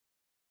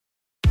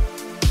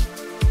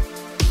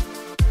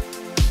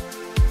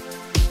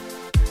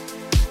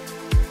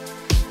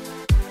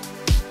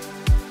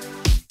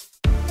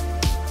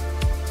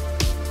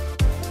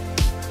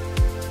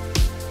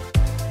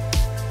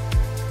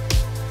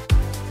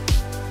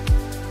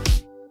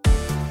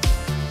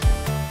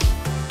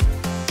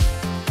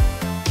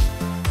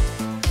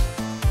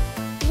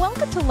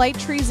to Light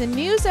Treason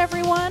News,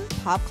 everyone.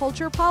 Pop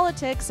culture,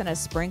 politics, and a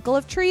sprinkle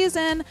of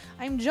treason.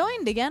 I'm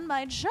joined again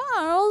by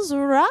Charles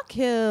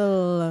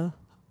Rockhill.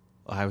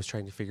 I was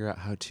trying to figure out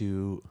how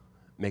to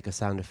make a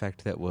sound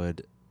effect that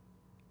would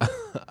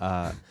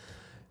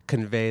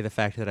convey the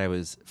fact that I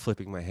was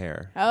flipping my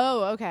hair.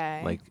 Oh,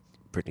 okay. Like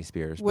Britney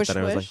Spears. Whoosh, but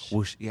then I was whoosh. like,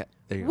 whoosh. Yeah,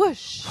 there you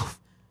Whoosh.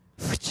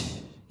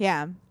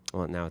 Yeah. go.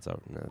 Well, now it's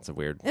a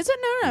weird.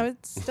 No,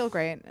 it's still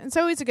great. It's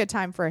always a good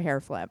time for a hair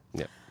flip.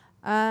 Yeah.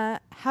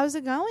 How's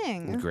it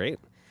going? Great.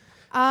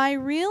 I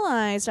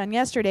realized on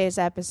yesterday's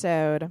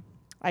episode,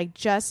 I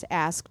just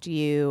asked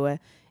you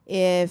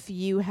if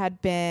you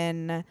had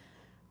been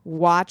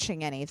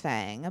watching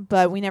anything,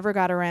 but we never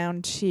got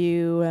around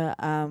to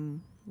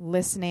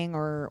listening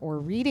or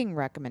reading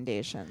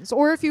recommendations,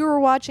 or if you were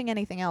watching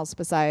anything else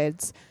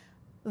besides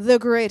the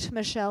great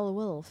Michelle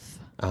Wolf.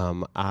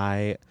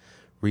 I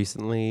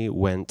recently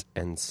went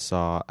and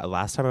saw,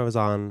 last time I was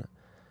on,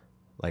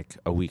 like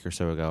a week or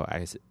so ago,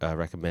 I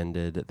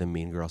recommended the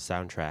Mean Girls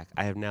soundtrack.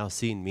 I have now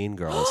seen Mean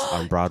Girls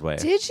on Broadway.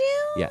 Did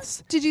you?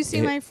 Yes. Did you see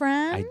My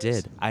Friend? I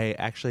did.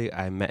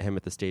 I met him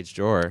at the stage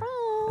door.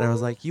 Oh. And I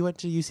was like, you went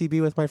to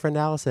UCB with my friend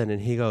Allison.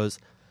 And he goes,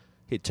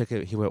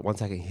 he went 1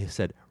 second. He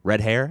said,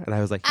 red hair? And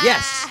I was like,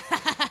 yes.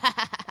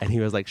 And he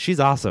was like, she's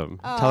awesome.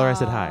 Tell her I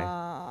said hi.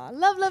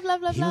 Love.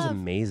 He was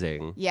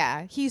amazing.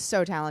 Yeah, he's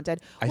so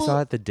talented. I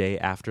saw it the day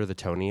after the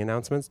Tony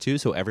announcements, too.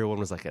 So everyone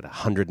was like at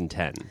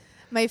 110.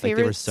 My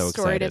favorite they were so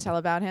story excited to tell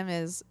about him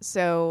is,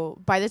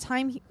 so by the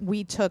time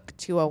we took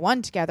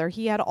 201 together, I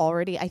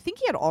think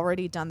he had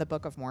already done the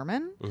Book of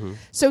Mormon. Mm-hmm.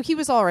 So he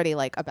was already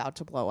like about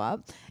to blow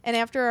up. And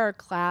after our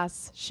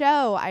class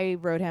show, I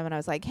wrote him and I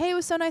was like, hey, it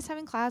was so nice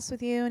having class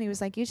with you. And he was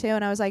like, you too.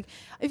 And I was like,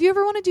 if you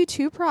ever want to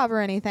do 2-prov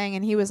or anything.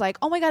 And he was like,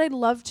 oh my God, I'd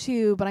love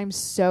to, but I'm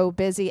so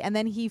busy. And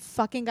then he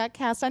fucking got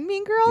cast on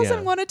Mean Girls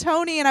and won a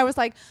Tony. And I was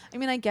like, I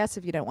mean, I guess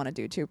if you don't want to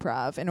do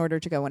 2-prov in order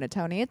to go win a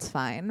Tony, it's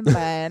fine.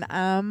 But,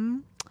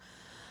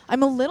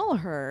 I'm a little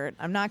hurt.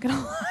 I'm not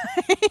gonna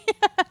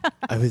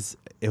lie.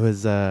 He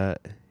was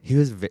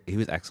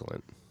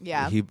excellent.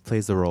 Yeah. He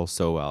plays the role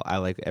so well. I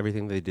like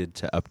everything they did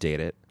to update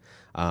it.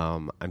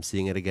 I'm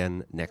seeing it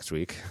again next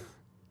week.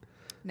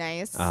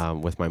 Nice.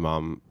 With my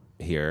mom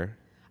here.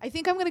 I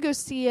think I'm gonna go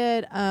see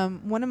it.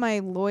 One of my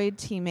Lloyd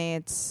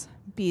teammates,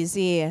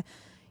 BZ,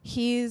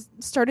 he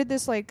started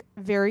this like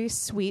very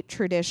sweet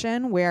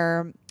tradition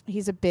where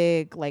he's a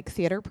big like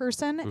theater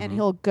person, mm-hmm.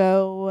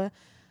 and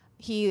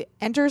he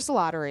enters the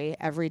lottery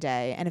every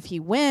day, and if he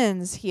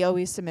wins, he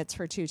always submits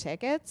for 2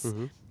 tickets.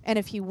 Mm-hmm. And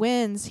if he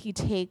wins, he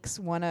takes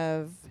one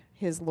of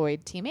his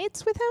Lloyd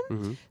teammates with him.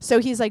 Mm-hmm. So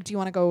he's like, do you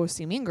want to go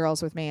see Mean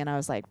Girls with me? And I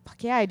was like,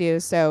 fuck yeah, I do.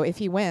 So if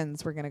he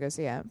wins, we're going to go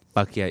see it.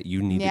 Fuck yeah,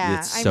 you need it.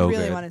 It's so good. I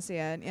really want to see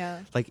it,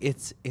 yeah. Like,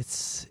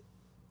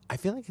 I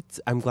feel like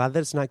I'm glad that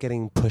it's not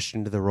getting pushed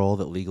into the role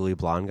that Legally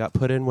Blonde got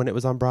put in when it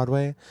was on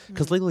Broadway.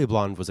 Because mm-hmm. Legally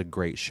Blonde was a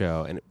great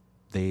show, and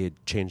they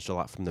had changed a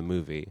lot from the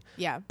movie.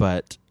 Yeah.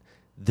 But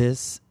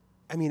this,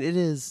 I mean, it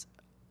is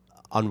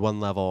on one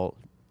level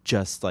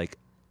just like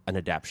an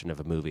adaptation of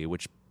a movie,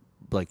 which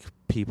like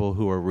people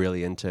who are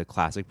really into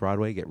classic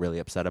Broadway get really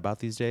upset about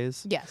these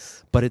days.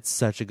 Yes. But it's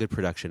such a good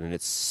production and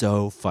it's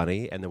so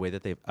funny, and the way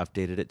that they've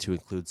updated it to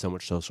include so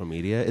much social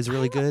media is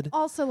really good.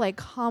 Also, like,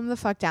 calm the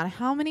fuck down.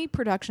 How many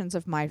productions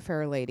of My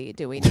Fair Lady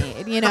do we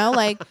need? You know,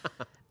 like,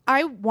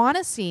 I want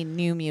to see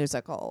new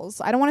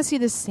musicals. I don't want to see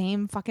the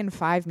same fucking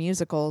 5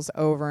 musicals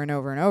over and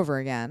over and over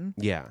again.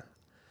 Yeah.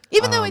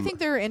 Even though I think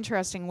there are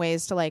interesting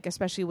ways to, like,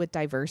 especially with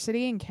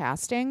diversity and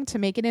casting, to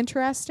make it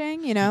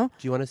interesting, you know?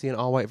 Do you want to see an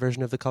all-white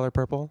version of The Color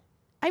Purple?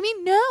 I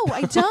mean, no,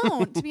 I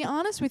don't, to be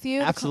honest with you.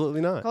 Absolutely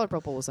not. Color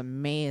Purple was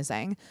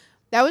amazing.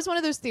 That was one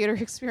of those theater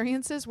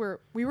experiences where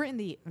we were in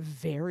the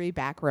very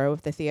back row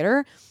of the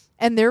theater,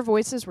 and their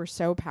voices were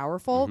so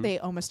powerful, mm-hmm. they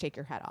almost take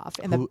your head off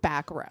in the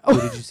back row.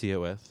 Who did you see it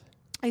with?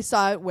 I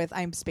saw it with,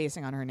 I'm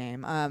spacing on her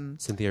name.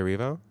 Cynthia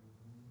Erivo?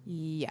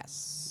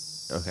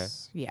 Yes. Okay.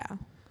 Yeah.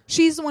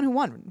 She's the one who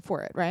won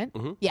for it, right?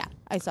 Mm-hmm. Yeah,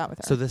 I saw it with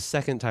her. So the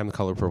second time The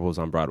Color Purple was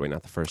on Broadway,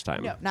 not the first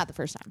time. No, not the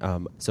first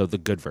time. So the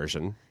good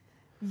version.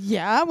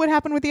 Yeah, what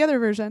happened with the other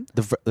version?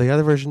 The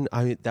other version,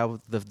 I mean, that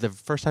was the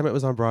first time it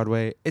was on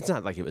Broadway. It's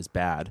not like it was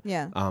bad.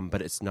 Yeah.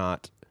 But it's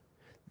not,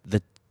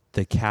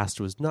 the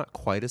cast was not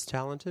quite as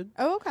talented.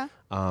 Oh, okay.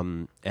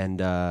 And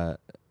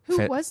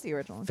who was the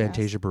original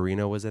Fantasia cast?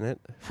 Barrino was in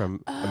it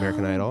from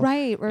American Idol.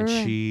 Right. And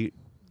she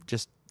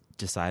just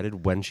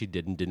decided when she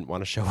didn't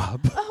want to show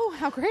up. Oh,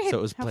 how great. So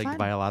it was plagued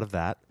by a lot of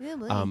that.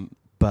 Really?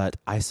 But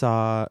I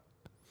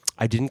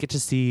didn't get to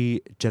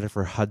see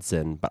Jennifer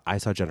Hudson, but I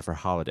saw Jennifer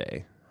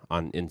Holliday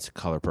in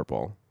Color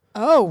Purple.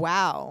 Oh,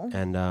 wow.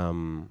 And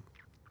I'm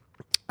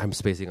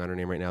spacing on her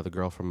name right now, the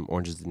girl from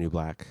Orange is the New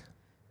Black.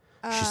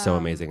 She's so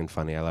amazing and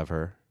funny. I love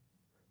her.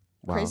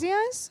 Wow. Crazy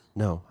Eyes?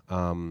 No.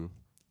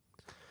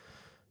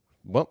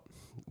 Well,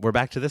 we're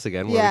back to this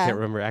again where we can't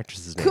remember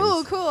actresses'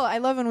 names. Cool. I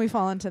love when we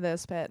fall into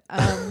this, but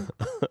I'm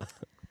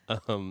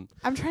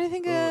trying to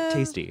think of...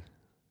 Tasty.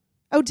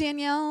 Oh,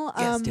 Danielle.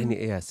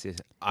 Yes, yes.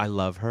 I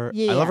love her.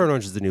 Yeah, I love her in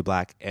Orange is the New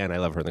Black, and I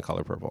love her in The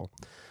Color Purple.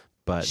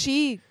 But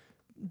she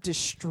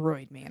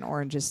destroyed me in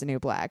Orange is the New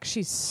Black.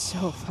 She's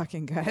so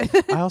fucking good.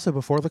 I also,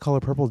 before The Color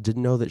Purple,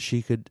 didn't know that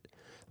she could,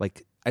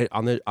 like,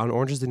 on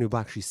Orange is the New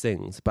Black, she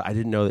sings, but I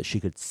didn't know that she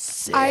could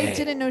sing. I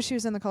didn't know she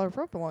was in The Color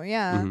Purple.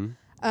 Yeah.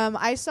 Mm-hmm.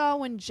 I saw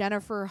when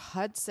Jennifer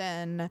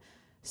Hudson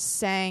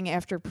sang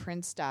after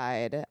Prince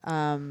died.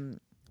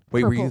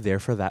 Wait, Purple. were you there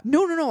for that?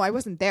 No, I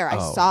wasn't there. I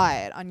saw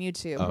it on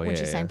YouTube when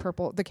she sang yeah.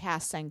 Purple. The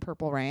cast sang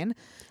Purple Rain.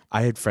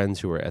 I had friends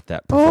who were at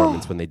that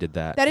performance when they did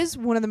that. That is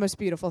one of the most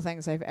beautiful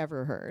things I've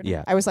ever heard.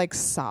 Yeah. I was like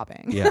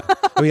sobbing. Yeah.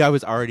 I mean, I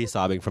was already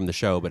sobbing from the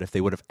show, but if they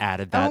would have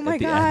added that Oh my at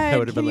the God. end, I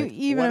would have Can been you like,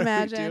 even what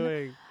imagine? are we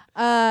doing?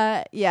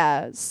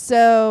 Yeah.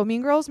 So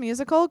Mean Girls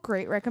musical,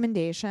 great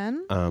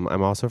recommendation.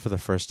 I'm also, for the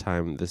first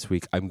time this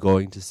week, I'm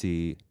going to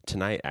see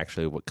tonight,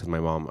 actually, because my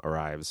mom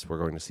arrives. We're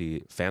going to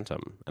see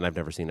Phantom, and I've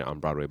never seen it on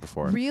Broadway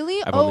before.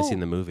 Really? I've only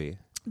seen the movie.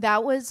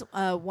 That was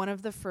one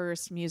of the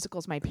first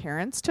musicals my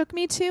parents took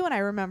me to, and I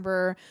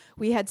remember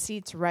we had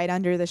seats right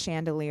under the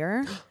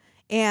chandelier.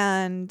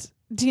 And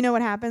do you know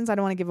what happens? I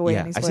don't want to give away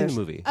any spoilers. I've seen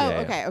the movie. Oh,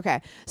 yeah,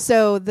 okay.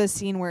 So the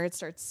scene where it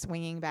starts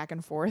swinging back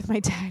and forth,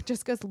 my dad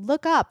just goes,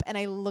 "Look up," and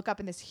I look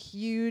up in this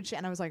huge,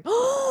 and I was like,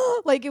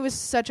 "Oh!" Like, it was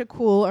such a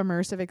cool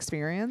immersive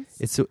experience.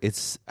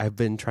 It's. I've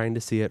been trying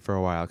to see it for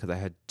a while because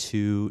I've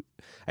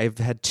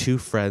had two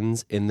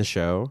friends in the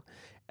show,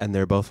 and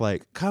they're both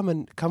like, come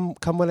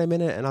when I'm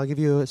in it, and I'll give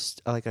you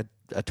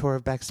a tour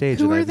of backstage.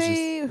 Who and were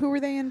they? Who were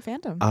they in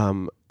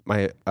Phantom?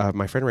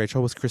 My friend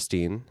Rachel was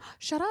Christine.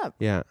 Shut up.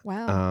 Yeah.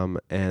 Wow.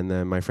 And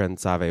then my friend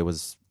Save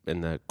was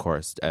in the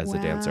chorus as a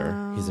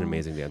dancer. He's an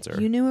amazing dancer.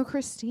 You knew a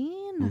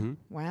Christine? Mm-hmm.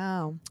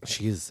 Wow.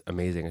 She's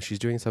amazing. She's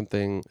doing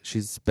something.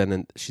 She's been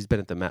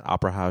at the Met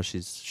Opera House.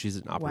 She's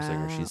an opera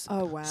singer. She's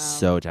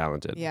so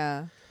talented.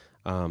 Yeah.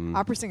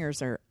 Opera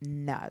singers are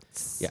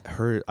nuts. Yeah.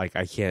 Her, like,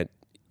 I can't,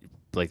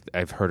 like,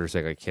 I've heard her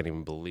sing. I can't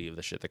even believe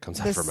the shit that comes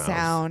out of her mouth. The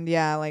sound,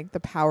 yeah, like the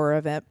power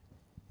of it.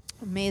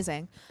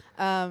 Amazing.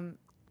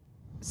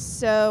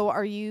 So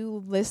are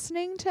you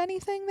listening to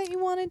anything that you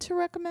wanted to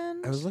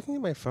recommend? I was looking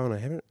at my phone.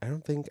 I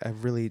don't think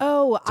I've really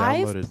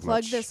I've plugged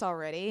much. this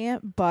already,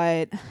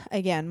 but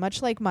again,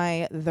 much like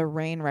my The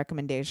Rain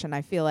recommendation,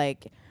 I feel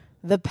like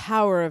the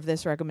power of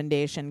this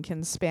recommendation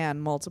can span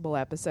multiple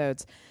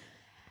episodes.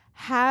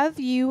 Have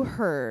you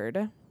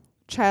heard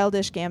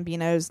Childish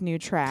Gambino's new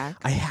track?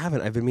 I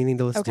haven't. I've been meaning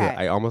to listen to it.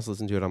 I almost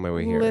listened to it on my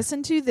way here.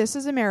 Listen to This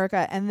Is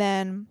America, and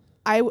then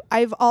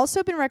I've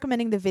also been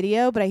recommending the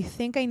video, but I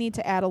think I need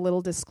to add a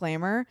little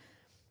disclaimer.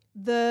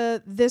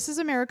 The This Is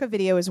America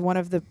video is one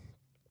of the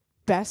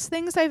best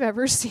things I've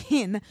ever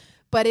seen,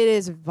 but it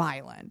is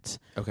violent.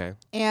 Okay.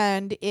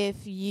 And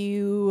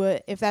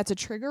if that's a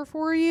trigger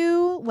for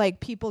you, like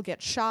people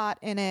get shot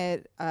in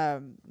it,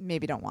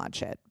 maybe don't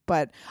watch it.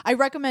 But I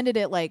recommended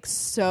it like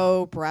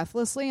so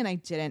breathlessly, and I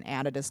didn't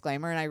add a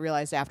disclaimer, and I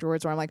realized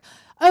afterwards where I'm like,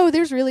 oh,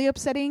 there's really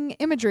upsetting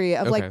imagery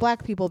of like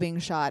black people being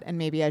shot, and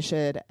maybe I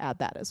should add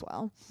that as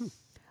well.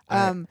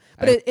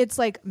 It's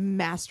like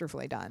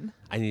masterfully done.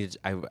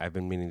 I've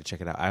been meaning to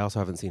check it out. I also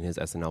haven't seen his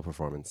SNL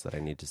performance that I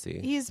need to see.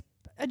 He's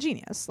a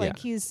genius. Like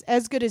he's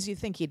as good as you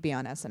think he'd be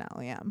on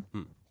SNL. Yeah.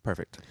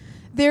 Perfect.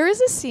 There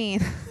is a scene,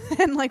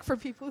 and like for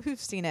people who've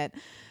seen it,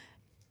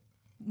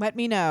 let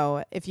me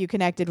know if you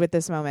connected with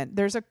this moment.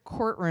 There's a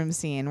courtroom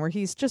scene where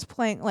he's just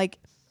playing, like,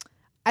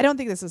 I don't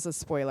think this is a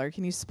spoiler.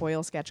 Can you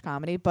spoil sketch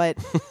comedy? But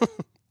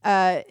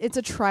it's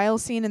a trial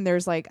scene, and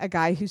there's like a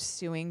guy who's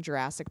suing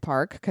Jurassic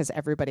Park because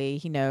everybody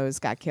he knows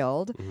got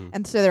killed. Mm-hmm.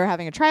 And so they're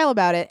having a trial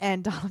about it,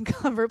 and Donald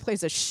Glover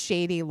plays a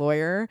shady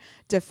lawyer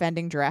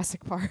defending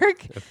Jurassic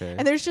Park. Okay.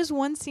 And there's just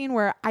one scene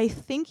where I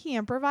think he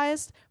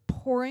improvised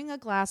pouring a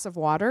glass of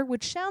water,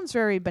 which sounds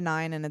very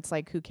benign, and it's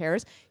like, who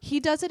cares? He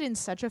does it in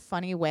such a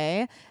funny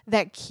way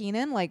that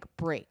Keenan like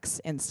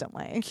breaks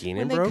instantly.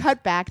 Keenan when they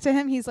cut back to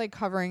him, he's like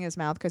covering his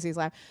mouth because he's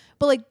laughing.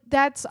 But like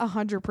that's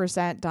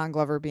 100% Don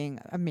Glover being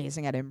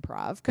amazing at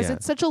improv because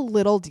it's such a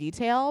little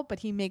detail, but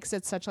he makes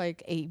it such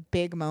like a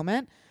big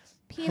moment.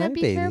 Peanut,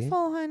 be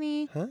careful,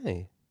 honey.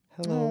 Hi.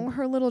 Hello. Oh,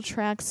 her little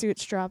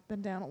tracksuit's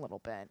dropping down a little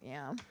bit.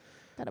 Yeah,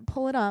 gotta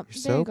pull it up. You're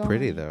so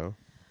pretty though.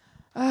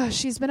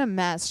 She's been a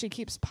mess. She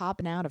keeps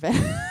popping out of it.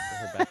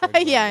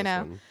 Yeah, I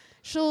know.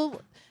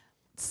 She'll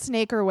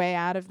snake her way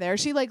out of there.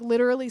 She like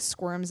literally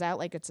squirms out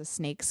like it's a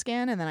snake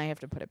skin, and then I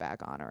have to put it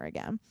back on her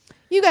again.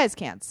 You guys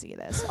can't see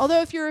this.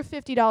 Although if you're a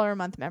 $50 a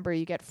month member,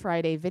 you get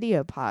Friday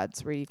video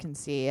pods where you can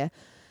see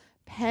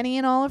Penny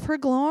in all of her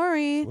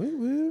glory.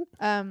 Woo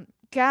woo.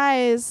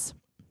 Guys,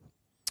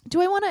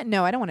 do I want to?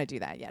 No, I don't want to do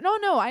that yet.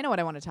 No, I know what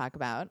I want to talk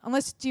about.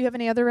 Unless, do you have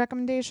any other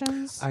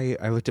recommendations? I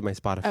looked at my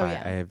Spotify. Oh,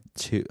 yeah. I have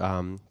two.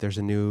 There's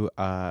a new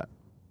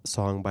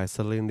song by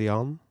Celine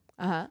Dion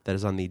that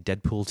is on the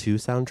Deadpool 2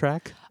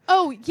 soundtrack.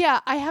 Oh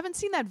yeah, I haven't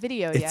seen that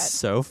video yet. It's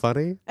so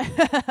funny.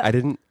 I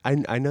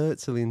know that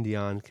Celine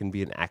Dion can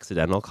be an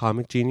accidental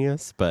comic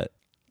genius, but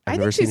I've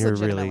never seen her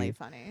really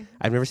funny.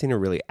 I've never seen her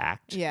really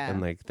act. Yeah,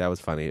 and like that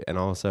was funny. And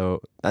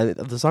also,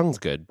 the song's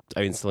good.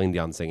 I mean, Celine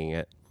Dion singing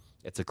it.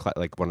 It's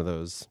like one of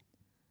those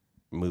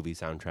movie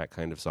soundtrack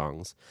kind of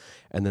songs.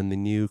 And then the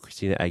new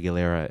Christina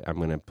Aguilera, I'm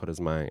going to put as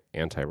my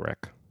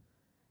anti-rec.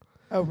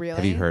 Oh, really?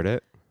 Have you heard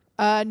it?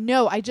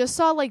 No, I just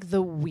saw like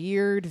the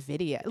weird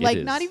video. Like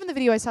not is. even the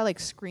video. I saw like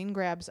screen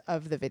grabs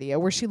of the video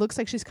where she looks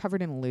like she's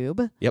covered in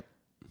lube. Yep.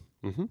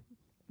 Mm-hmm.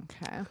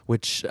 Okay.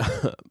 Which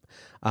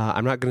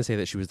I'm not going to say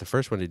that she was the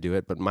first one to do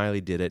it, but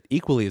Miley did it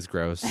equally as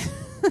gross,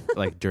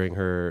 like during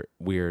her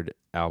weird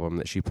album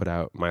that she put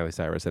out, Miley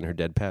Cyrus and her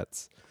Dead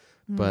Pets.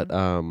 But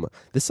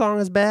this song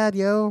is bad,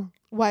 yo.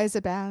 Why is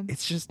it bad?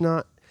 It's just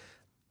not.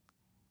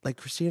 Like,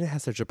 Christina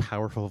has such a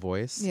powerful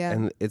voice,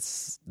 and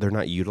they're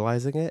not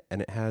utilizing it,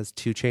 and it has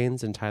 2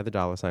 Chainz and Ty the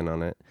Dollar Sign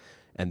on it,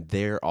 and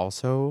they're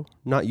also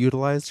not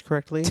utilized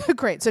correctly.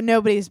 Great, so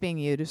nobody's being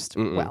used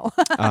well.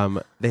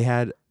 They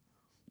had,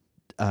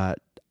 I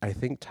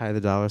think, Ty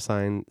the Dollar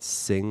Sign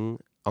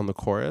sing on the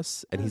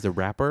chorus, and he's a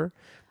rapper,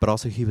 but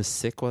also he was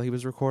sick while he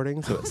was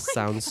recording, so it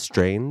sounds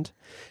strained,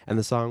 and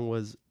the song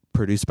was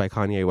produced by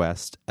Kanye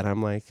West, and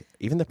I'm like,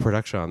 even the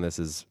production on this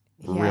is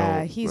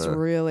real. He's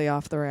really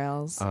off the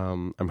rails.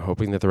 I'm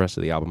hoping that the rest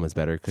of the album is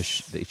better because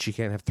she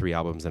can't have 3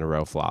 albums in a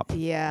row flop.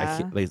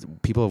 Yeah.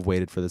 People have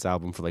waited for this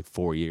album for like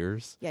 4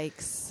 years.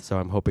 Yikes. So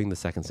I'm hoping the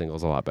second single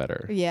is a lot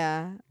better.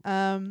 Yeah.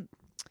 And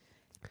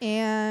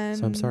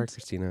so I'm sorry,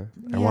 Christina.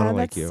 I want to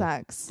like you.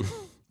 Sucks.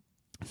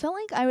 I felt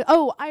like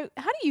how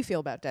do you feel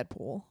about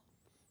Deadpool?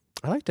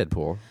 I like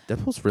Deadpool.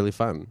 Deadpool's really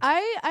fun.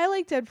 I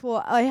like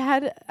Deadpool.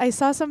 I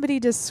saw somebody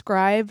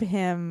describe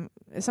him,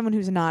 someone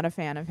who's not a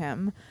fan of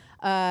him,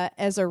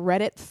 as a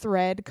Reddit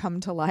thread come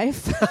to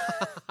life.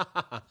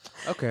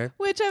 Okay.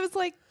 Which I was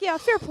like, yeah,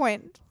 fair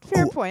point.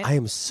 Fair point. I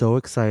am so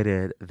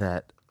excited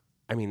that,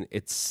 I mean,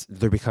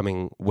 they're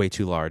becoming way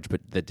too large,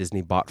 but that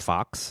Disney bought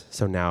Fox,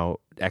 so now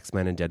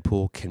X-Men and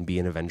Deadpool can be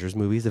in Avengers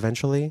movies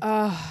eventually.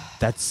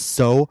 That's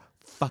so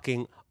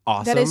fucking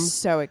awesome. That is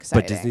so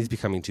exciting. But Disney's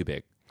becoming too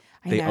big.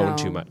 They own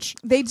too much.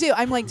 They do.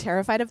 I'm like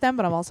terrified of them,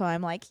 but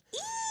I'm like,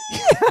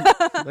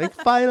 like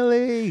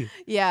finally.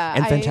 Yeah.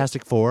 And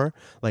Fantastic Four.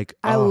 Like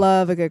I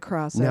love a good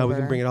crossover. Now we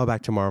can bring it all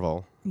back to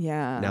Marvel.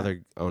 Yeah. Now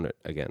they own it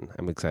again.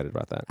 I'm excited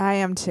about that. I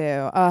am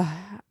too.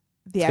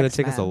 It's going to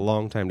take us a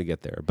long time to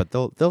get there, but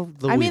they'll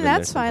I mean,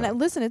 that's fine.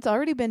 Listen, it's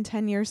already been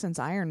 10 years since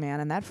Iron Man,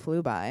 and that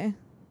flew by.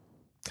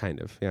 Kind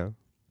of, yeah.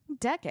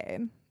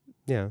 Decade.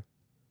 Yeah.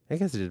 I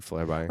guess it did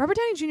fly by. Robert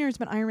Downey Jr. has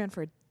been Iron Man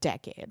for a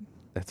decade.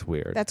 That's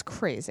weird. That's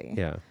crazy.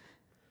 Yeah.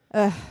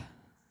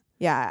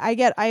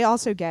 Yeah, I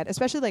also get,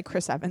 especially like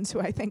Chris Evans,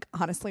 who I think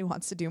honestly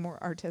wants to do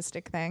more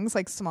artistic things,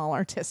 like small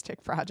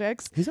artistic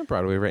projects. He's on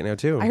Broadway right now,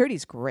 too. I heard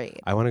he's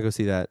great. I want to go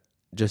see that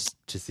just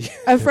to see.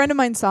 A friend of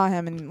mine saw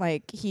him, and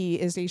like he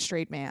is a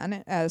straight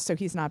man, so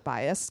he's not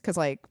biased. Because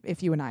like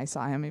if you and I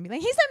saw him, and be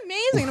like, he's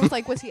amazing. And I was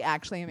like, was he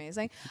actually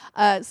amazing?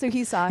 So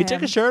he saw him. He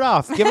took his shirt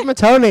off. Give him a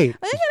Tony.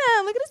 Look at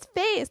him. Look at his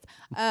face.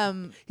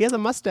 He has a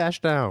mustache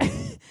now.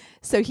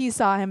 So he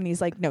saw him, and he's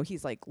like, no,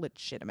 he's like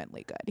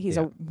legitimately good. He's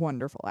a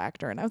wonderful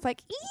actor. And I was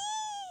like, ee!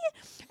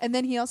 And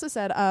then he also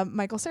said,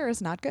 Michael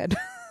Cera's not good.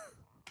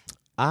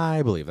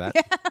 I believe that.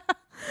 Yeah.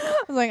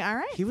 I was like, all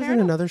right. He was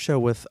in another show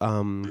with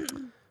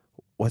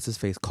what's his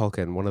face?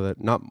 Culkin. One of the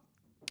not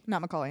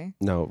Macaulay.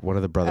 No, one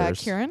of the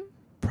brothers. Kieran?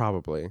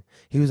 Probably.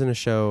 He was in a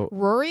show.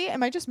 Rory?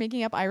 Am I just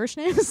making up Irish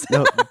names?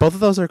 No, both of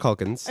those are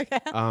Culkins.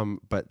 Okay.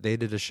 But they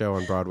did a show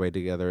on Broadway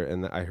together,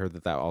 and I heard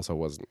that also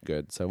wasn't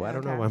good. So I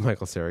don't know why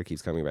Michael Cera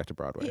keeps coming back to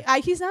Broadway.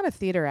 He's not a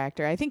theater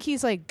actor. I think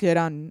he's like good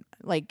on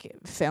like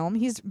film.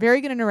 He's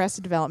very good in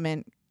Arrested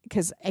Development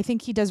because I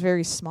think he does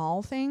very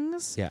small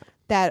things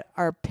that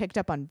are picked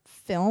up on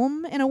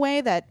film in a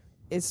way that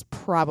is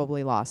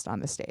probably lost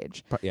on the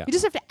stage. You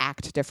just have to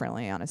act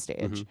differently on a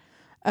stage.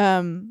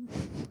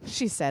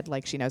 She said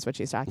like she knows what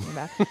she's talking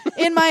about.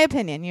 In my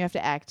opinion, you have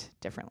to act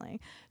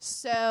differently.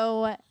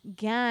 So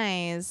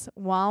guys,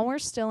 while we're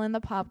still in the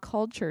pop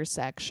culture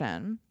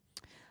section,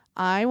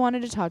 I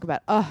wanted to talk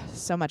about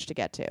so much to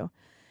get to.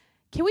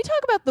 Can we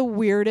talk about the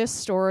weirdest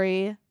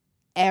story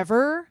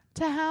ever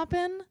to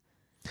happen?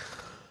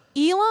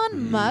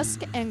 Elon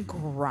Musk and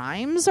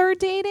Grimes are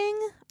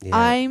dating.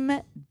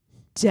 I'm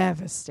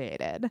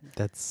devastated.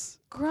 That's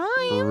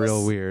Grimes.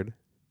 real weird.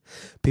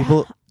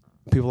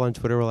 People on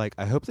Twitter were like,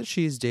 I hope that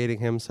she's dating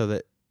him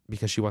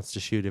because she wants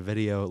to shoot a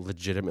video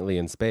legitimately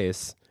in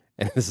space,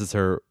 and this is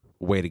her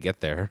way to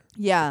get there.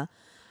 Yeah.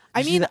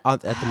 I mean,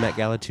 at the Met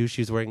Gala too,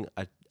 she was wearing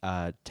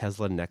a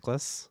Tesla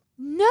necklace.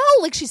 No,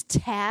 like she's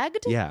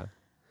tagged? Yeah.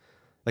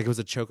 Like it was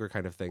a choker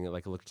kind of thing.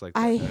 Like it looked like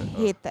I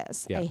hate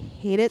this. Yeah. I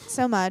hate it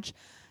so much.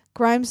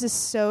 Grimes is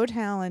so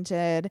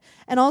talented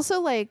and also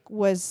like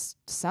was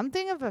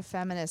something of a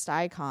feminist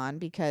icon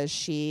because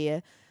she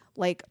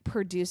like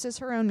produces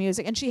her own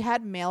music, and she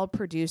had male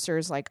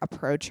producers like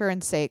approach her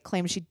and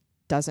claim she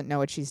doesn't know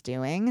what she's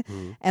doing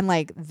and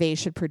like they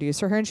should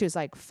produce her, and she was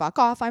like, fuck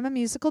off, I'm a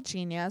musical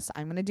genius,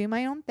 I'm gonna do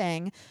my own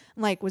thing,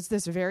 and like was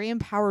this very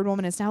empowered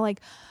woman. It's now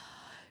like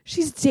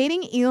she's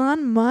dating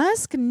Elon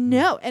Musk.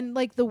 No. And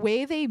like the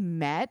way they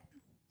met,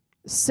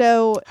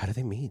 so how do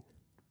they meet?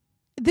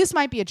 This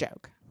might be a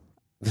joke.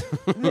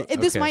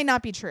 This might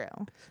not be true.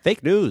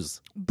 Fake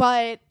news.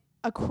 But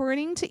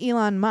according to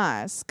Elon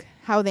Musk,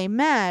 how they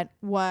met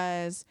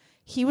was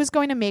he was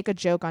going to make a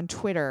joke on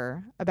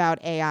Twitter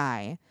about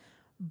AI,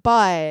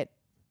 but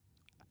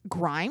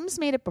Grimes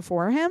made it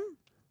before him.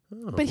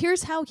 Oh. But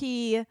here's how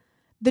the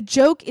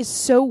joke is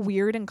so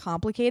weird and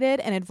complicated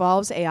and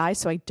involves AI,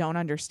 so I don't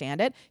understand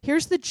it.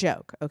 Here's the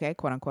joke, okay,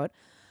 quote unquote.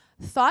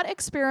 Thought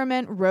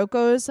experiment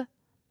Rocco's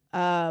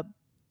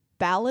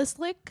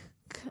Balislik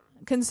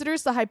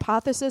considers the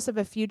hypothesis of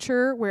a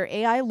future where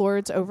AI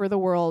lords over the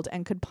world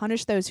and could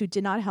punish those who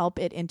did not help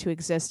it into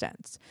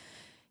existence.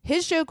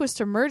 His joke was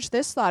to merge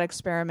this thought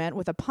experiment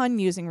with a pun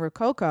using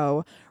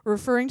Rococo,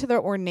 referring to the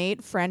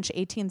ornate French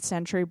 18th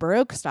century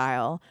Baroque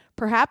style,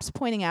 perhaps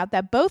pointing out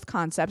that both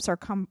concepts are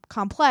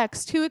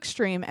complex, too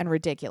extreme, and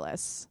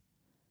ridiculous.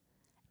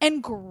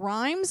 And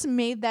Grimes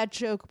made that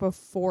joke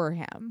before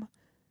him.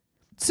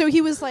 So he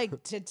was like,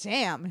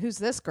 damn, who's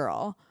this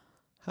girl?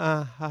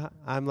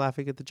 I'm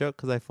laughing at the joke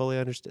because I fully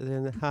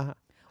understand. Well,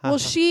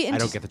 I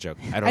don't get the joke.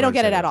 I don't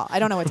get it at all. I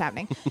don't know what's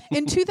happening.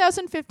 In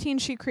 2015,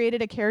 she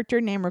created a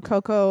character named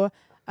Rococo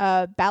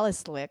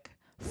Balislik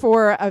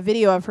for a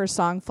video of her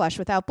song Flesh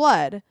Without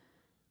Blood.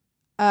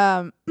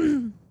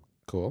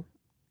 Cool.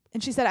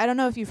 And she said, I don't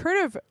know if you've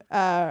heard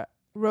of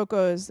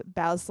Rocco's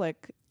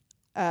Balislik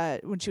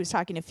when she was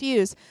talking to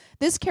Fuse.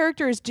 This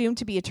character is doomed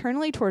to be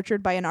eternally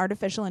tortured by an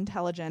artificial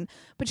intelligence,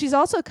 but she's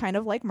also kind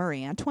of like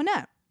Marie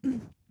Antoinette.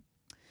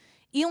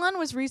 Elon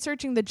was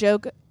researching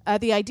the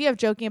idea of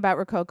joking about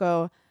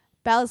Rococo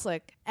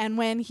Balislik, and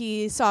when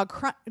he saw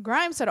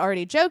Grimes had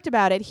already joked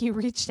about it, he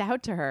reached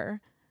out to her.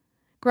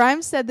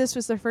 Grimes said this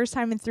was the first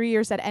time in 3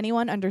 years that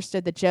anyone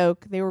understood the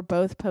joke. They were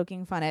both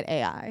poking fun at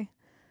AI.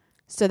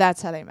 So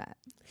that's how they met.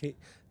 Hey,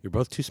 you're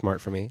both too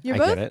smart for me. You're I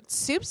both get it.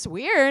 Soup's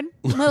weird.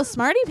 Little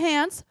smarty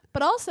pants.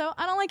 But also,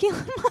 I don't like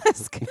Elon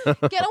Musk. Get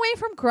away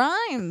from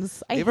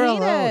Grimes. I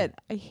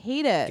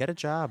hate it. Get a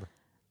job.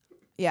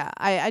 Yeah,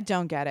 I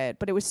don't get it,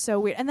 but it was so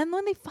weird. And then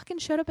when they fucking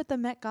showed up at the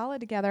Met Gala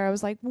together, I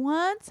was like,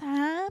 what's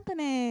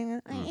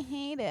happening? I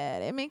hate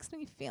it. It makes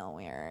me feel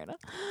weird.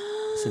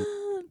 Listen,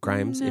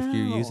 Grimes, if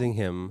you're using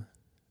him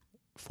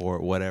for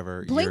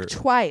whatever... Blink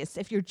twice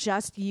if you're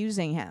just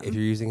using him. If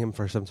you're using him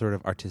for some sort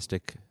of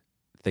artistic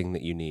thing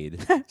that you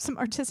need. Some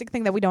artistic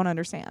thing that we don't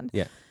understand.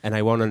 Yeah, and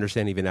I won't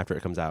understand even after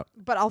it comes out.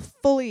 But I'll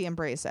fully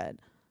embrace it.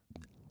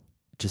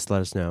 Just let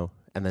us know,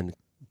 and then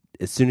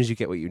as soon as you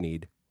get what you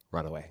need...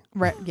 run away.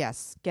 Right.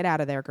 Yes. Get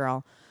out of there,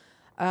 girl.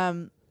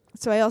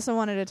 So I also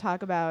wanted to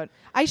talk about...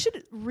 I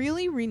should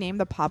really rename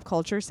the pop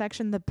culture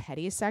section the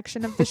petty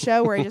section of the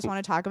show, where I just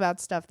want to talk about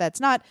stuff that's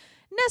not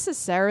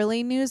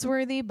necessarily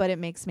newsworthy, but it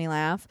makes me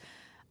laugh.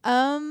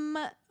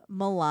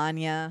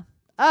 Melania.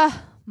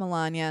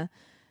 Melania.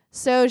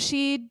 So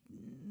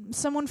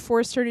someone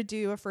forced her to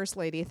do a first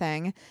lady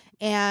thing,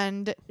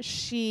 and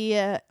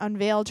she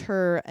unveiled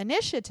her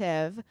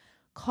initiative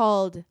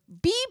called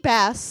Be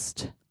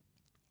Best,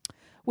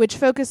 which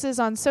focuses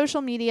on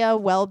social media,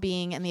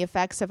 well-being, and the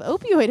effects of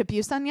opioid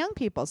abuse on young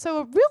people. So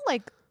a real,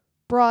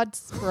 broad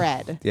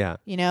spread. Yeah.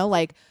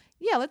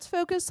 Let's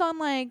focus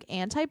on,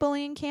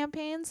 anti-bullying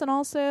campaigns and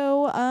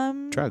also...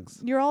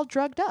 drugs. You're all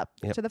drugged up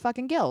to the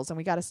fucking gills, and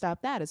we got to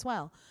stop that as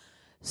well.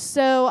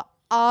 So,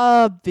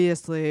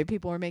 obviously,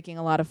 people were making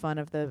a lot of fun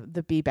of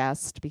the Be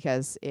Best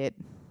because it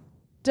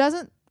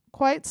doesn't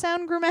quite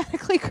sound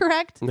grammatically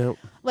correct. No.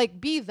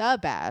 Be the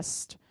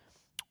best.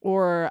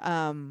 Or...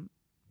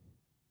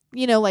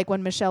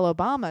 when Michelle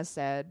Obama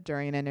said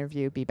during an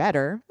interview, be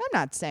better. I'm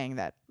not saying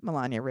that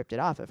Melania ripped it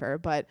off of her,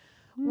 but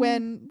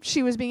when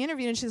she was being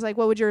interviewed and she's like,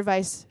 what would your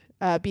advice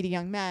be to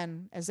young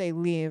men as they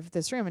leave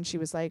this room? And she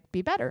was like,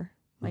 be better,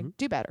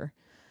 do better.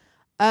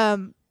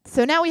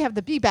 So now we have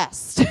the be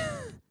best,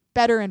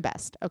 better and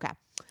best. Okay.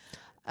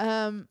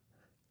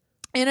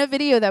 In a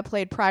video that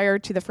played prior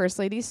to the First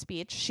Lady's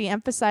speech, she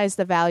emphasized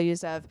the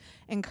values of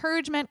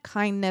encouragement,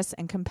 kindness,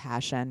 and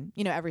compassion.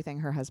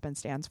 Everything her husband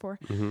stands for.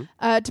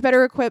 To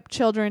better equip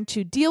children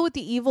to deal with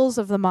the evils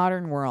of the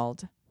modern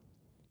world.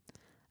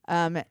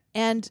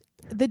 And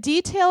the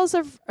details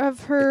of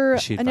her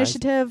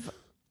initiative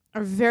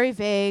are very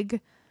vague.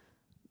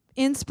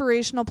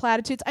 Inspirational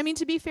platitudes. I mean,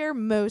 to be fair,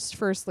 most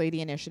First Lady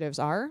initiatives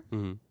are.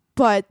 Mm-hmm.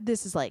 But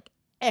this is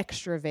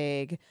extra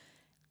vague,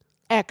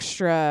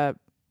 extra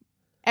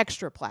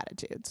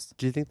platitudes.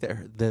 Do you think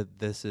that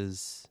this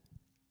is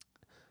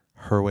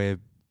her way of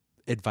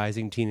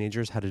advising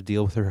teenagers how to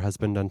deal with her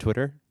husband on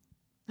Twitter?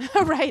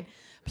 Right.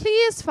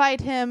 Please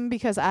fight him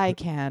because I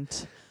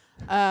can't.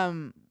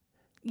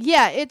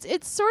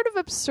 It's sort of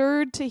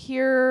absurd to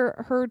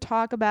hear her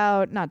talk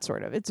about, not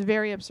sort of, it's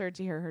very absurd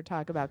to hear her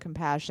talk about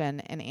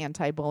compassion and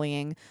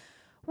anti-bullying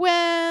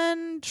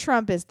when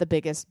Trump is the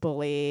biggest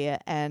bully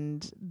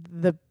and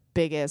the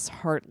biggest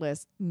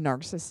heartless,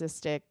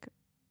 narcissistic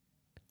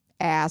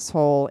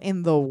asshole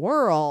in the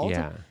world.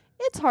 Yeah.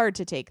 It's hard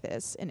to take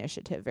this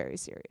initiative very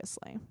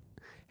seriously.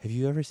 Have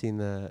you ever seen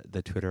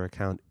the Twitter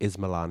account Is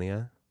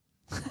Melania?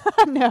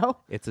 No.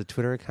 It's a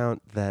Twitter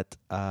account that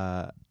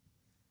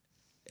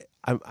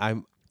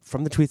I'm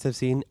from the tweets I've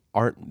seen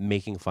aren't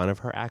making fun of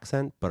her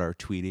accent, but are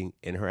tweeting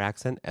in her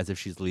accent as if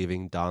she's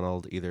leaving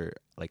Donald either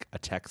a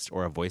text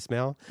or a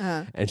voicemail.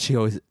 And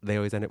they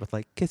always end it with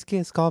kiss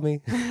kiss, call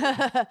me.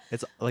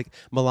 It's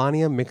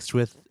Melania mixed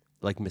with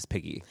like Miss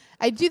Piggy.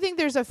 I do think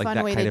there's a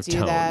fun way to do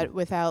tone. that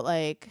without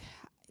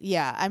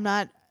I'm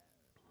not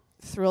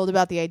thrilled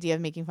about the idea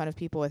of making fun of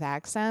people with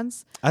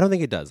accents. I don't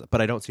think it does,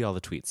 but I don't see all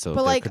the tweets, so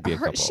there could be a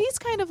couple. She's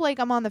kind of like,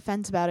 I'm on the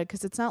fence about it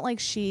because it's not like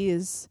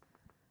she's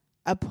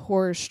a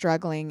poor,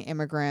 struggling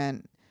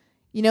immigrant.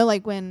 You know,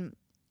 like when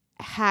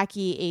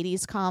hacky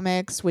 80s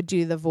comics would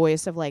do the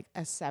voice of like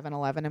a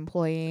 7-Eleven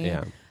employee.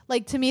 Yeah.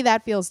 Like, to me,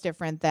 that feels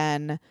different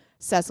than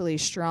Cecily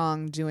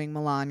Strong doing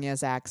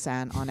Melania's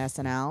accent on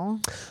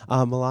SNL.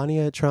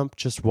 Melania Trump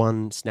just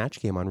won Snatch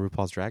Game on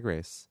RuPaul's Drag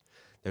Race.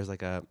 There's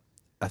like a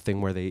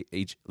thing where they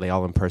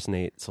all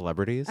impersonate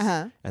celebrities,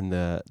 and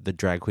the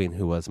drag queen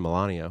who was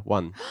Melania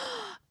won.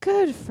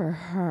 Good for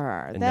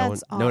her. And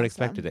That's no one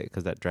expected it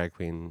because that drag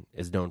queen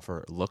is known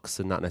for looks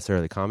and not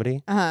necessarily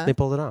comedy. They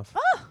pulled it off.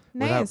 Oh,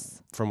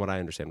 nice. From what I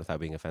understand,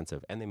 without being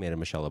offensive, and they made a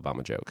Michelle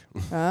Obama joke.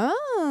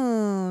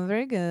 Oh,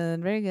 very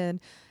good, very good.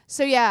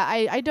 So yeah,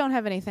 I don't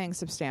have anything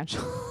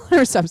substantial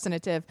or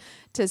substantive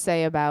to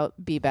say about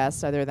Be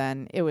Best other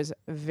than it was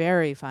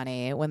very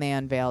funny when they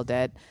unveiled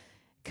it.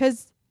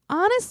 Because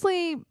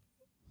honestly,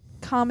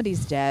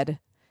 comedy's dead.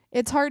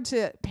 It's hard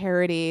to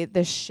parody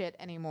this shit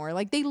anymore.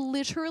 Like, they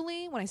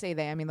literally, when I say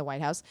they, I mean the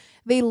White House,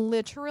 they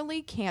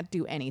literally can't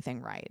do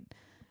anything right.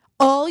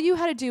 All you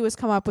had to do was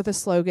come up with a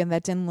slogan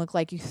that didn't look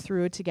like you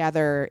threw it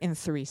together in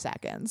 3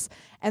 seconds.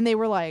 And they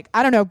were like,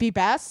 I don't know, be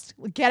best,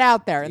 get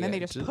out there. And then they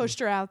just pushed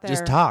her out there.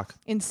 Just talk.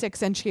 In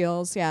 6-inch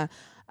heels, yeah.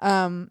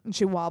 And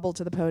she wobbled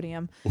to the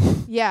podium.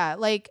 Yeah,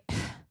 like...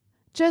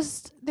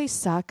 Just, they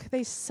suck.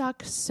 They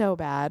suck so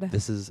bad.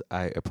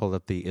 I pulled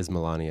up the Is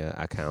Melania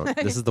account.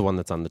 This is the one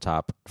that's on the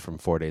top from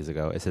 4 days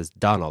ago. It says,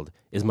 Donald,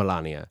 is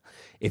Melania.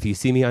 If you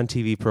see me on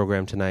TV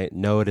program tonight,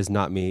 no, it is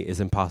not me, is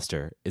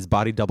imposter. Is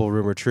body double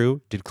rumor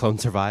true? Did clone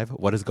survive?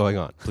 What is going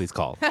on? Please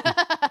call.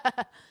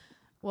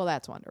 Well,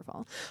 that's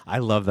wonderful. I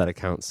love that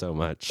account so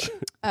much.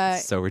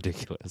 It's so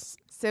ridiculous.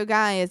 So,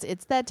 guys,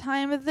 it's that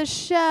time of the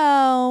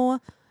show.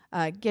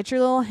 Get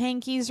your little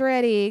hankies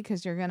ready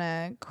because you're going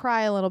to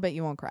cry a little bit.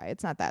 You won't cry.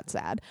 It's not that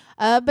sad.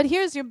 But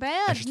here's your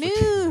bad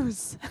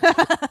news.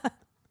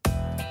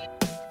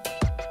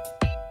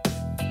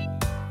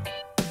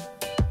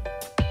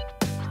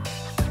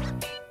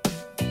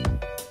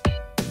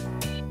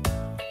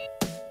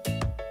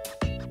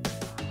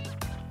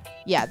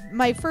 Yeah,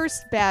 my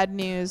first bad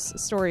news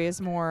story is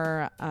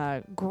more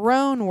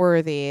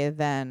groan-worthy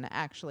than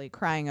actually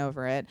crying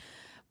over it.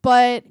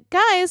 But,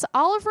 guys,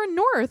 Oliver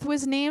North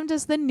was named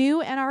as the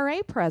new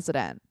NRA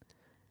president.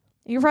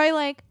 You're probably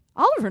like,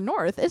 Oliver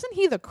North? Isn't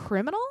he the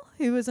criminal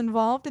who was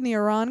involved in the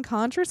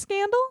Iran-Contra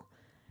scandal?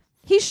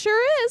 He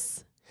sure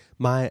is.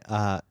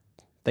 Thank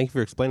you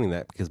for explaining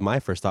that, because my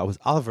first thought was,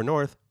 Oliver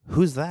North,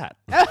 who's that?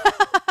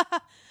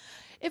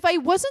 If I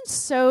wasn't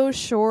so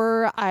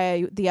sure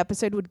the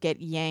episode would get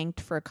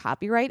yanked for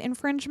copyright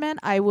infringement,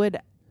 I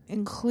would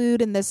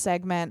include in this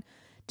segment...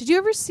 Did you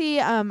ever see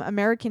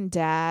American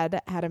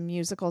Dad had a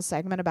musical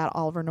segment about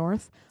Oliver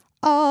North?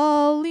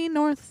 Ollie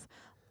North,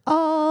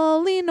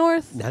 Ollie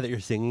North. Now that you're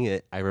singing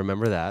it, I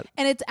remember that.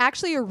 And it's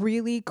actually a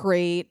really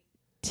great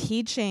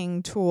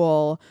teaching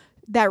tool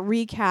that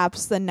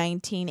recaps the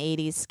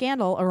 1980s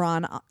scandal,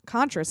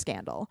 Iran-Contra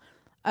scandal.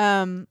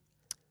 And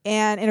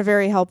in a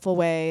very helpful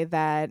way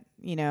that,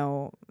 you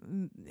know,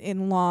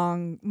 in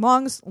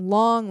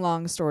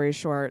long story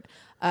short,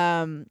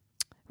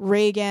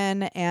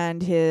 Reagan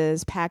and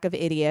his pack of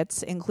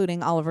idiots,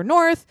 including Oliver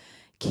North,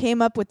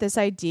 came up with this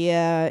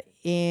idea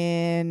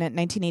in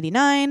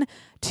 1989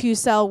 to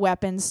sell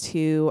weapons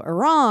to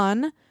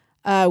Iran,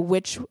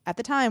 which at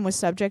the time was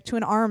subject to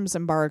an arms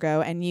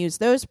embargo, and use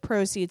those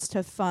proceeds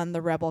to fund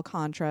the rebel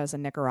Contras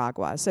in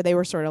Nicaragua. So they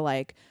were sort of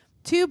like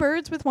 2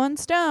 birds with 1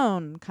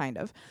 stone, kind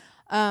of.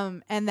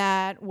 And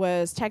that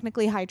was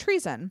technically high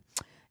treason.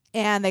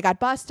 And they got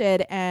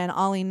busted, and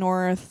Ollie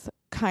North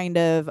kind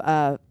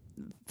of...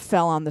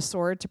 fell on the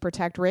sword to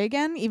protect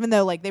Reagan, even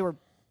though like they were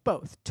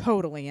both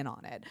totally in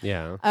on it.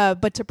 Yeah.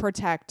 But to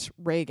protect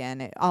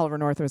Reagan, Oliver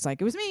North was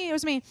like, it was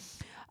me.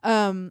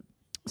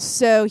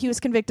 So he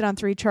was convicted on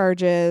 3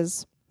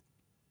 charges.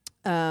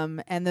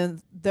 And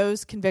then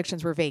those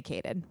convictions were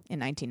vacated in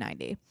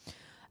 1990.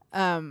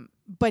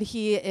 But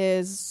he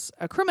is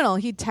a criminal.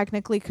 He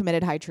technically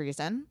committed high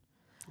treason.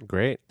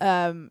 Great.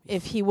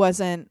 If he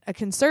wasn't a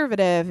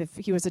conservative, if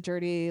he was a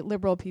dirty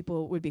liberal,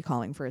 people would be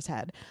calling for his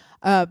head.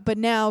 But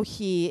now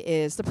he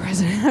is the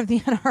president of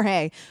the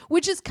NRA,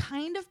 which is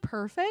kind of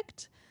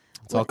perfect.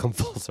 It's all come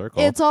full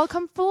circle. It's all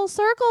come full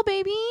circle,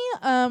 baby.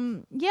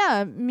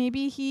 Yeah,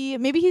 maybe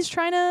he's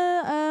trying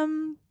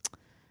to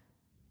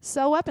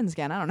sell weapons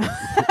again. I don't know.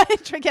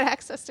 Try to get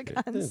access to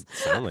guns. It didn't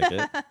sound like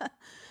it.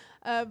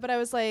 But I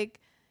was like,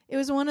 it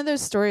was one of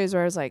those stories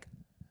where I was like,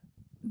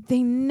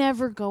 they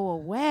never go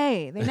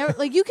away. They never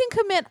like you can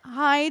commit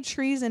high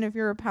treason if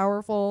you're a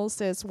powerful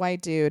cis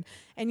white dude,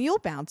 and you'll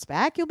bounce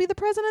back. You'll be the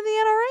president of the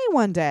NRA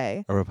one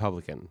day. A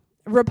Republican,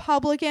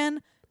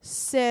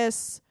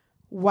 cis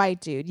white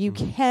dude. You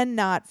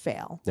cannot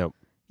fail. Nope.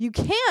 You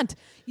can't.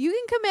 You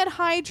can commit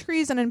high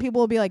treason, and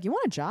people will be like, "You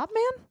want a job,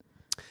 man?"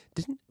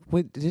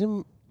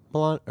 Didn't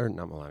not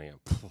Melania,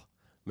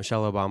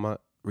 Michelle Obama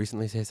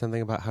recently say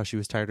something about how she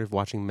was tired of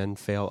watching men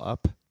fail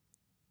up?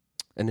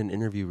 In an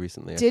interview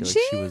recently. Did she?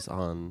 She was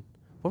on...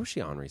 What was she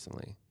on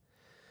recently?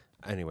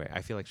 Anyway,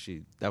 I feel like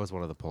that was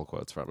one of the pull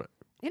quotes from it.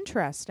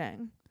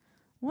 Interesting.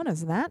 What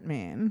does that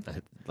mean?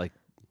 Like,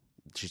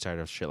 she's tired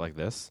of shit like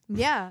this?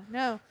 Yeah,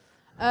 no.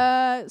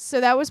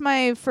 So that was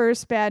my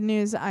first bad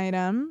news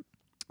item.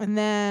 And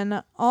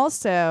then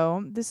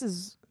also, this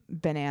is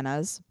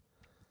bananas.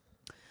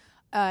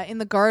 In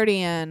The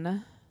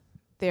Guardian,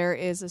 there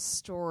is a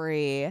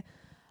story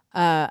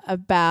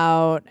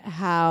about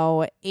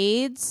how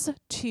aides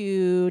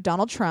to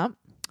Donald Trump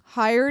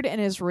hired an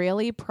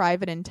Israeli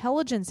private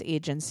intelligence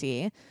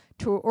agency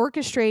to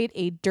orchestrate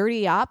a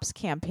dirty ops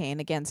campaign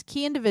against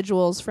key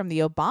individuals from the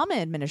Obama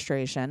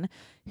administration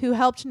who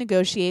helped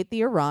negotiate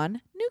the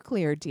Iran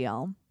nuclear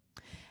deal.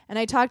 And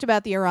I talked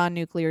about the Iran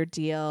nuclear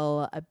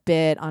deal a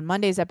bit on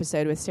Monday's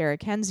episode with Sarah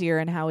Kendzior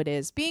and how it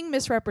is being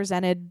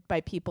misrepresented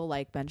by people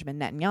like Benjamin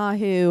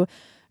Netanyahu,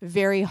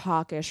 very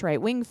hawkish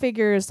right-wing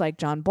figures like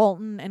John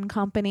Bolton and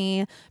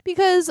company,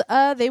 because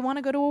they want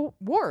to go to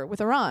war with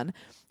Iran.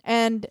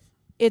 And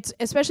it's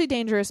especially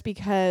dangerous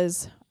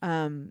because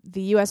the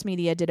U.S.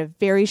 media did a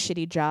very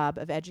shitty job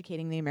of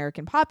educating the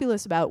American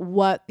populace about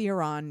what the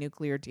Iran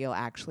nuclear deal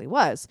actually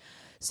was.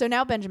 So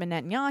now Benjamin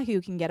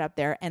Netanyahu can get up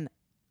there and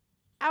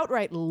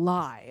outright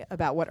lie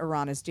about what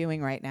Iran is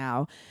doing right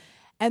now.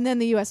 And then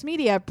the U.S.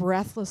 media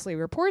breathlessly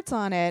reports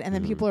on it. And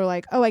then people are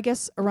like, oh, I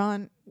guess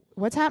Iran,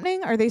 what's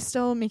happening? Are they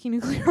still making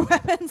nuclear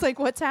weapons? Like,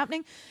 what's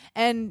happening?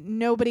 And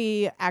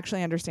nobody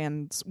actually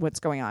understands what's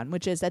going on,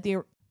 which is that the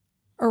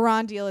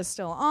Iran deal is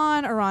still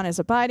on. Iran is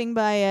abiding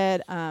by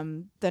it.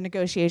 The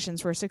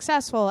negotiations were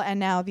successful. And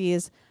now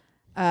these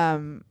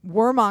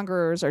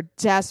warmongers are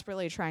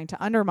desperately trying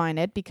to undermine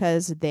it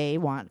because they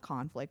want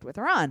conflict with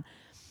Iran.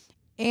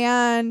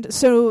 And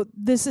so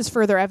this is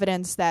further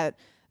evidence that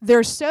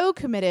they're so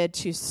committed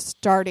to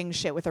starting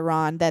shit with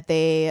Iran that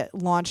they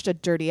launched a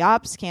dirty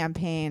ops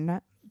campaign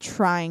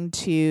trying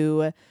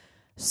to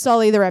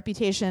sully the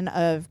reputation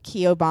of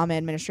key Obama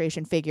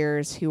administration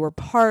figures who were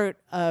part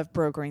of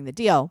brokering the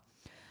deal.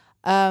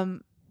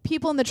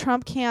 People in the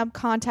Trump camp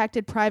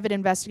contacted private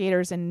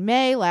investigators in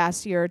May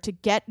last year to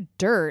get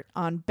dirt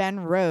on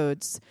Ben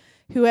Rhodes,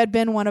 who had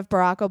been one of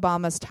Barack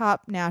Obama's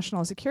top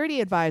national security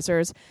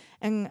advisors,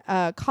 and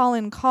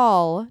Colin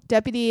Kahl,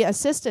 deputy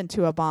assistant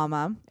to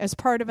Obama, as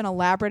part of an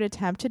elaborate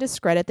attempt to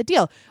discredit the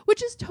deal,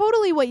 which is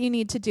totally what you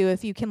need to do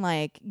if you can,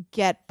 like,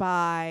 get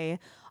by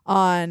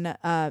on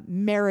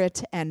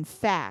merit and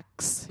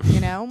facts, you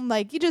know?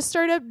 Like, you just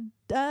start up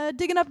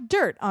digging up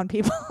dirt on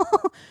people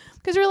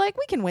because you're like,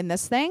 we can win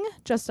this thing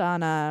just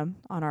on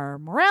our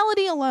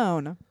morality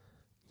alone.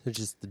 So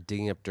just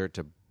digging up dirt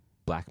to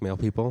blackmail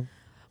people?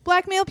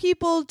 Blackmail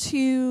people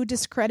to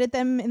discredit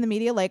them in the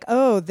media, like,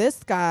 oh,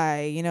 this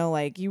guy, you know,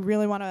 like, you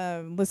really want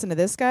to listen to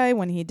this guy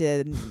when he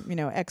did, you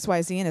know,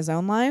 XYZ in his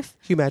own life?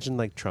 Can you imagine,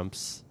 like, Trump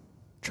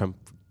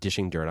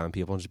dishing dirt on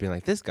people and just being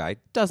like, this guy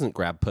doesn't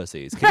grab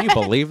pussies. Can you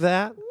believe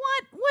that?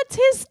 What's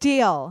his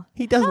deal?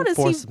 He doesn't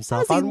force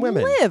himself on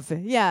women. Live?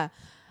 Yeah.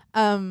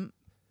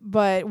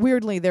 But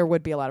weirdly, there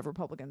would be a lot of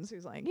Republicans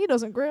who's like, he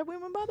doesn't grab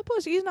women by the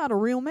pussy. He's not a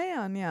real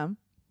man. Yeah.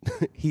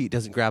 He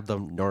doesn't grab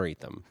them nor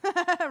eat them.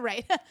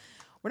 Right.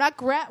 We're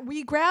not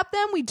we grab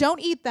them, we don't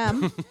eat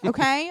them.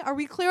 Okay? Are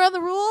we clear on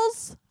the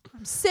rules?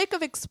 I'm sick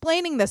of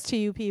explaining this to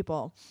you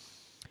people.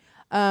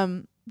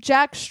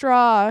 Jack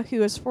Straw,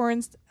 who is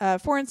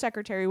foreign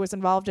secretary, was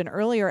involved in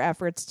earlier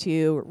efforts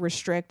to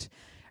restrict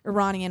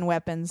Iranian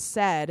weapons,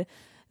 said,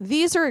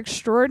 these are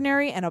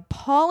extraordinary and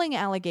appalling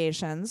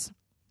allegations,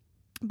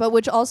 but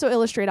which also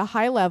illustrate a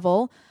high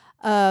level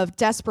of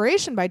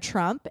desperation by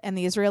Trump and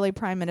the Israeli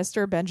Prime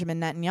Minister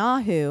Benjamin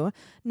Netanyahu,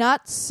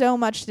 not so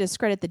much to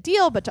discredit the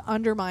deal, but to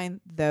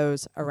undermine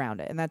those around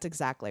it. And that's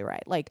exactly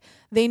right. Like,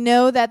 they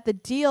know that the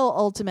deal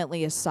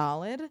ultimately is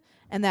solid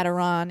and that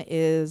Iran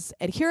is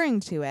adhering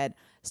to it.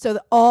 So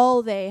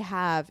all they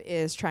have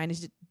is trying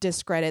to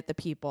discredit the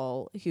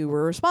people who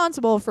were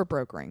responsible for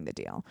brokering the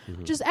deal,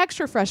 which is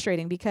extra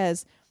frustrating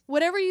because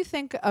whatever you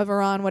think of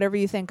Iran, whatever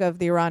you think of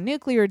the Iran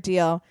nuclear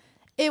deal,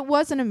 it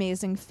was an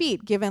amazing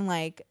feat given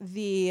like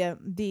the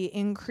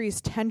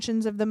increased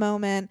tensions of the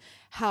moment,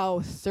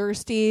 how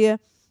thirsty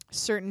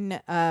certain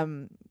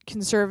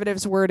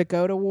conservatives were to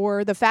go to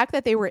war. The fact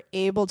that they were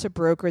able to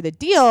broker the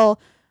deal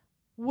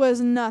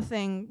was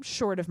nothing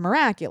short of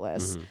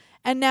miraculous.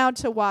 And now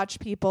to watch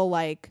people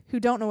like who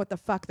don't know what the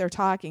fuck they're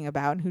talking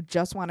about and who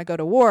just want to go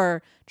to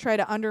war try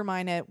to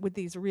undermine it with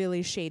these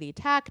really shady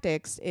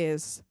tactics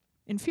is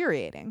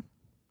infuriating.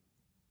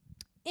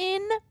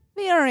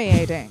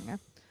 Infuriating.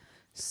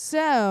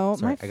 So,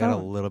 sorry, I got a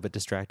little bit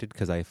distracted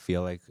because I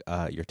feel like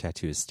your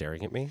tattoo is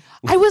staring at me.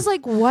 I was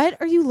like, "What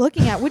are you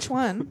looking at? Which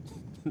one?"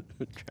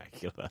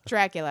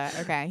 Dracula.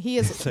 Okay, he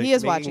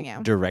is watching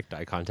you. Direct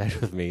eye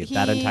contact with me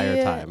that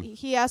entire time.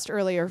 He asked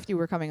earlier if you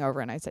were coming over,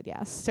 and I said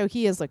yes. So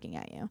he is looking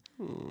at you.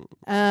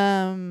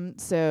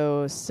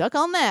 So suck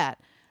on that.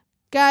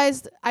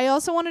 Guys, I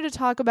also wanted to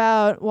talk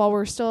about, while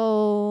we're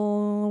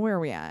still, where are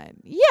we at?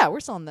 Yeah, we're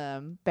still in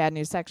the bad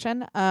news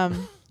section.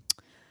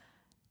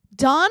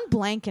 Don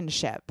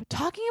Blankenship,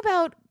 talking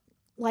about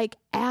like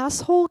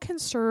asshole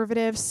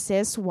conservative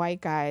cis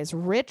white guys,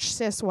 rich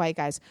cis white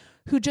guys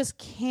who just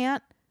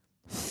can't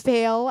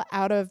fail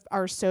out of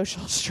our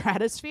social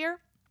stratosphere.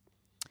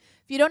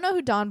 If you don't know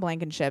who Don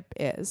Blankenship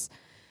is,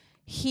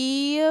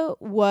 he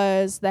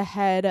was the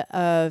head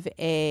of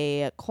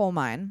a coal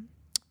mine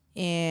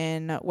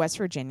in West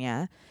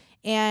Virginia,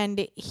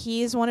 and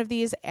he's one of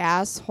these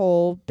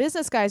asshole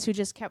business guys who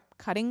just kept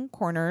cutting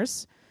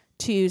corners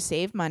to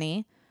save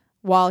money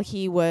while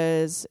he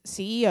was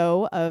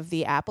CEO of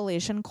the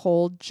Appalachian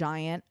coal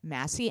giant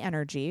Massey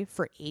Energy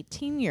for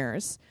 18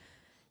 years.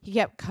 He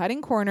kept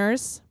cutting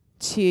corners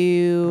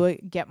to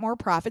get more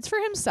profits for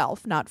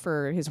himself, not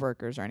for his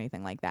workers or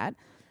anything like that.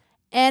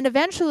 And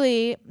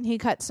eventually, he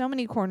cut so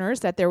many corners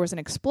that there was an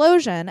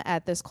explosion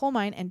at this coal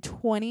mine and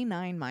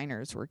 29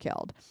 miners were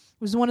killed. It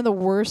was one of the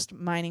worst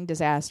mining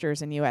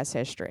disasters in U.S.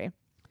 history.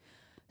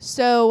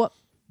 So,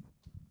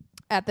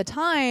 at the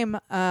time,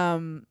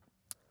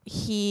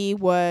 he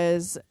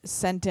was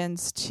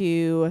sentenced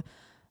to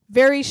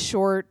very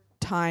short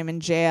time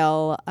in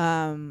jail.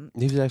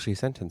 He was actually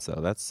sentenced,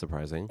 though. That's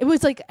surprising. It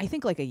was I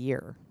think a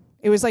year.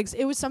 It was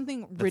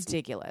something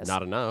ridiculous.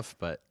 Not enough,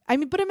 but I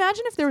mean, but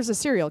imagine if there was a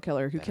serial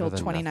killer who killed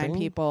 29 nothing?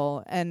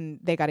 people and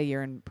they got a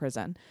year in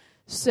prison.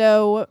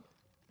 So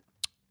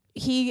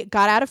he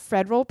got out of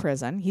federal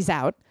prison. He's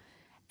out.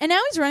 And now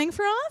he's running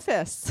for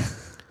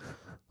office.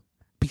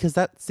 because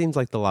that seems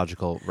like the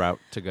logical route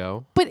to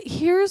go. But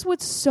here's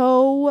what's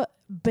so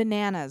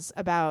bananas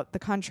about the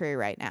country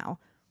right now.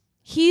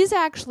 He's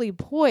actually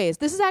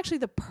poised. This is actually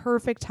the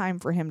perfect time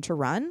for him to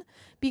run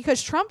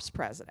because Trump's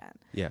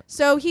president. Yeah.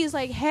 So he's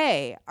like,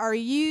 hey, are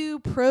you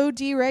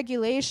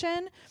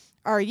pro-deregulation?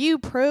 Are you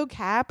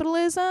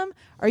pro-capitalism?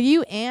 Are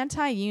you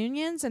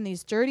anti-unions and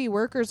these dirty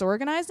workers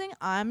organizing?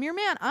 I'm your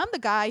man. I'm the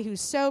guy who's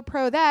so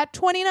pro that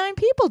 29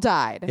 people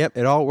died. Yep.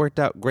 It all worked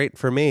out great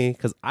for me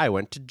because I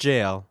went to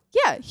jail.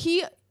 Yeah.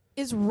 He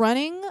is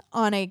running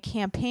on a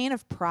campaign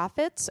of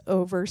profits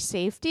over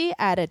safety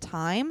at a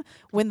time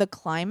when the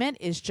climate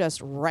is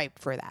just ripe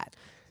for that.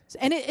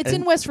 And it's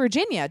in West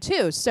Virginia,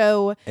 too.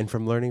 So, and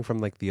from learning from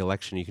like the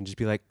election, you can just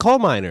be like, coal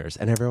miners.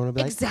 And everyone will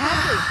be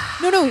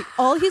exactly. No.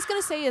 All he's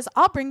going to say is,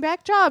 I'll bring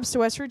back jobs to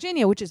West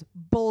Virginia, which is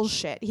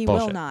bullshit. He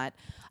will not.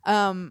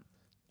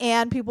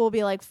 And people will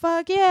be like,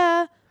 fuck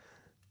yeah.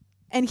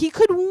 And he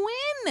could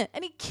win.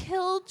 And he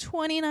killed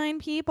 29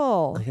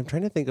 people. Like, I'm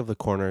trying to think of the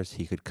corners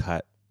he could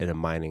cut in a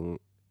mining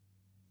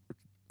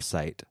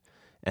site.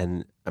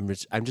 And I'm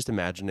just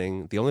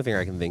imagining, the only thing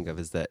I can think of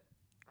is that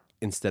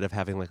instead of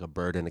having like a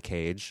bird in a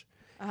cage,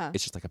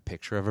 it's just like a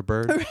picture of a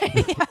bird.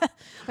 Right, yeah.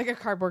 Like a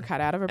cardboard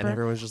cutout of a bird. And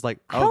everyone's just like,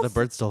 oh, the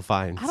bird's still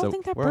fine. I don't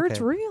think that bird's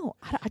real.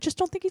 I just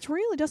don't think he's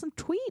real. He doesn't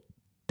tweet.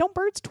 Don't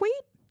birds tweet?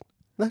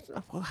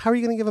 How are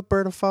you going to give a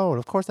bird a phone?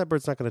 Of course that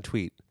bird's not going to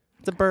tweet.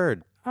 It's a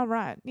bird. All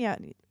right. Yeah,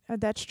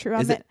 that's true.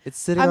 It's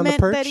sitting on the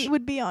perch? I meant that he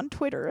would be on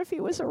Twitter if he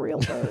was a real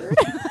bird.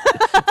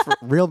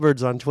 Real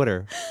birds on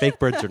Twitter. Fake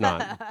birds are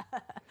not.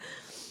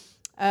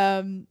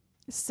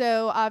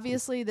 So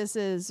obviously this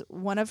is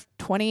one of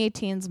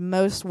 2018's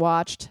most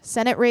watched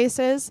Senate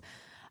races.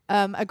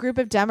 A group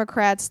of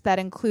Democrats that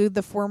include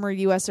the former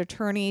U.S.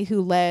 attorney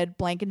who led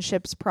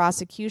Blankenship's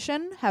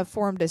prosecution have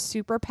formed a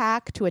super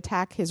PAC to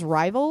attack his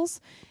rivals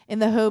in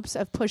the hopes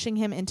of pushing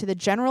him into the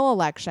general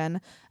election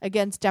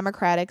against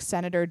Democratic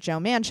Senator Joe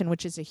Manchin,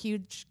 which is a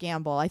huge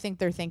gamble. I think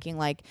they're thinking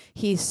like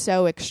he's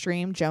so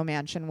extreme, Joe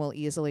Manchin will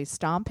easily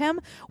stomp him.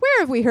 Where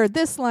have we heard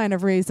this line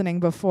of reasoning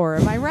before?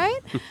 Am I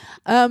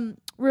right?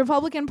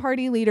 Republican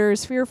Party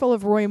leaders, fearful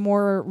of Roy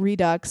Moore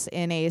redux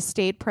in a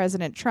state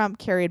President Trump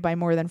carried by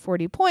more than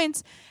 40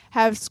 points,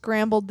 have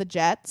scrambled the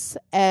jets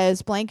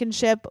as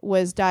Blankenship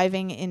was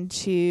diving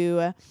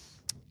into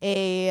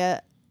a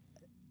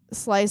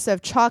slice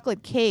of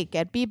chocolate cake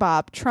at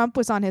Bebop. Trump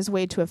was on his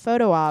way to a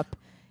photo op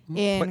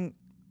in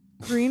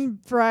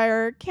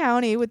Greenbrier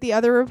County with the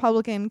other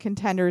Republican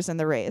contenders in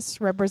the race,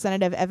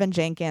 Representative Evan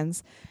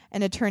Jenkins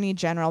and Attorney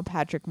General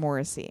Patrick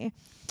Morrisey.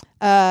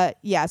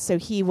 So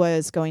he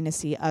was going to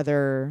see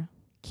other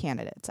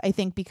candidates. I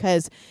think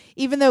because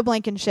even though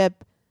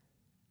Blankenship,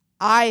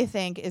 I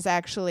think, is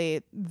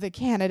actually the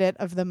candidate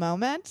of the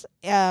moment,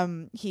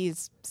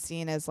 he's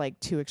seen as like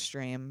too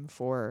extreme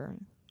for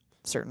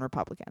certain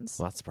Republicans.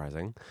 Well, that's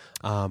surprising.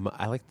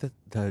 I like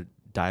the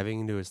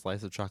diving into a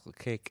slice of chocolate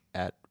cake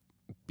at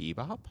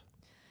Bebop.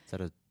 Is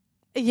that a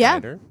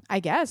diner?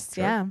 I guess.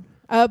 Sure.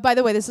 Yeah. By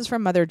the way, this is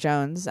from Mother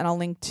Jones, and I'll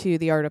link to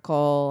the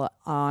article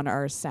on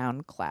our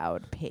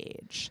SoundCloud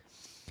page.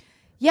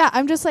 Yeah,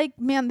 I'm just like,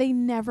 man, they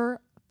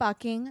never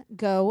fucking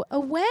go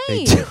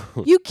away.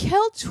 You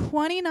killed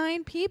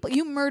 29 people.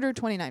 You murdered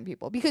 29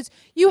 people because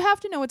you have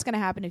to know what's going to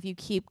happen if you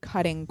keep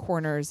cutting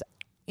corners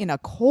in a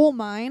coal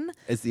mine.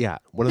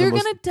 One of the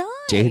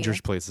most dangerous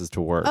places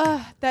to work.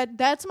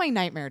 That's my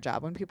nightmare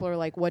job when people are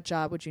like, what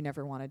job would you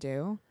never want to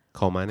do?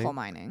 Coal mining? Coal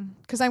mining.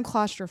 Because I'm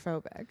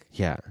claustrophobic.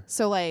 Yeah.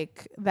 So,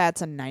 like,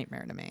 that's a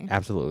nightmare to me.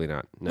 Absolutely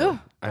not. No.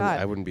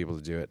 I wouldn't be able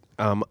to do it.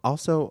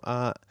 Also,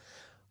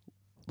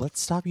 let's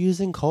stop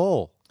using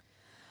coal.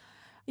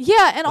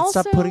 Yeah, and let's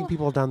also... stop putting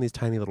people down these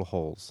tiny little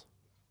holes.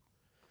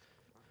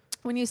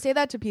 When you say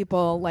that to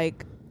people,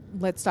 like,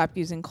 let's stop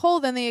using coal,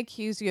 then they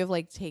accuse you of,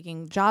 like,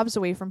 taking jobs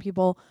away from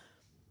people.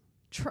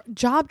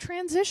 Job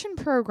transition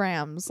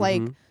programs,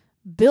 like...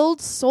 build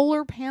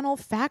solar panel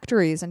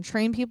factories and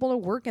train people to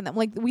work in them.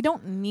 Like, we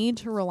don't need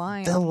to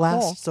rely on They'll coal.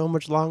 last so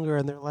much longer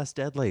and they're less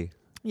deadly.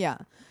 Yeah.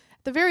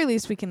 At the very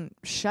least, we can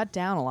shut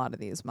down a lot of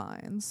these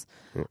mines.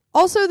 Yeah.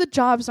 Also, the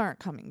jobs aren't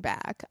coming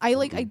back. I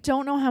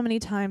don't know how many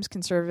times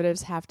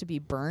conservatives have to be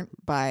burnt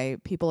by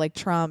people like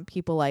Trump,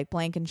 people like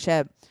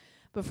Blankenship,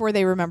 before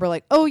they remember,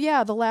 like, oh,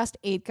 yeah, the last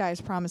 8 guys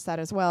promised that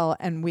as well,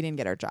 and we didn't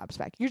get our jobs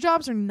back. Your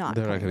jobs are not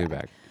They're not coming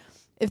back.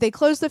 If they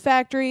close the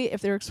factory, if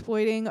they're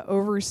exploiting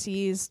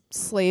overseas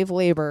slave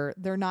labor,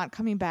 they're not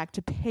coming back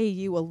to pay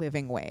you a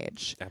living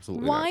wage.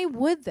 Absolutely Why not.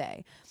 would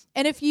they?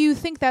 And if you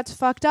think that's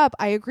fucked up,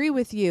 I agree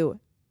with you.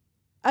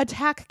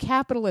 Attack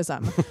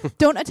capitalism.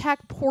 Don't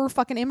attack poor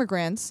fucking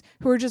immigrants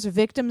who are just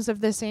victims of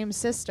the same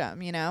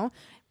system, you know?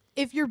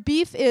 If your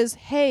beef is,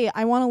 hey,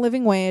 I want a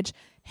living wage.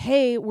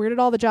 Hey, where did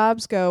all the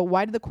jobs go?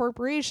 Why did the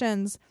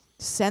corporations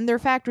send their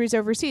factories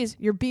overseas?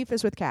 Your beef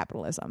is with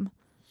capitalism.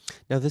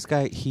 Now, this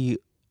guy,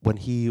 when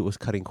he was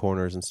cutting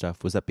corners and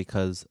stuff, was that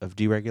because of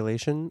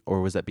deregulation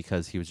or was that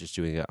because he was just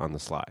doing it on the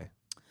sly?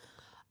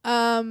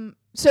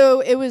 So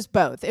it was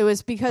both. It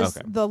was because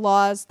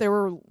there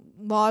were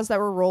laws that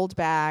were rolled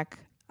back,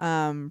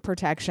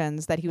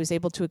 protections that he was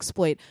able to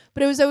exploit,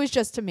 but it was always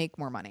just to make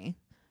more money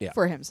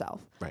for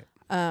himself. Right.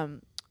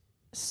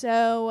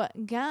 So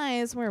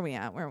guys, where are we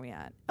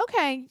at?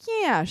 Okay.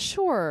 Yeah,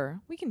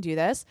 sure. We can do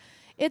this.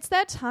 It's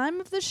that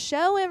time of the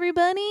show,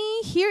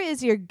 everybody. Here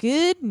is your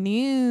good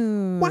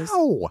news.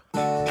 Wow.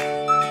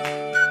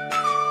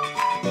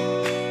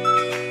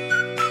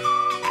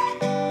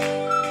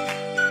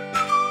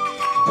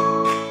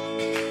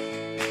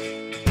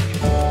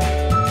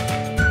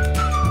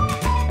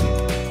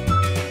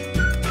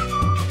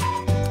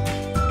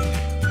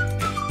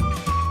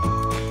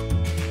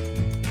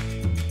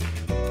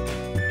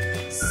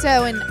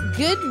 So in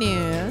good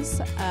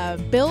news,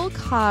 Bill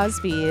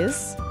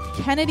Cosby's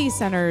Kennedy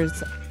Center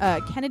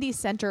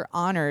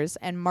honors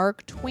and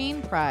Mark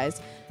Twain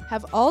Prize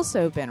have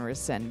also been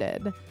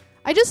rescinded.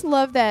 I just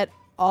love that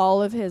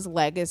all of his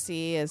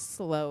legacy is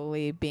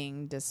slowly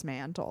being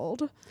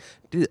dismantled.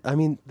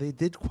 They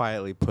did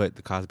quietly put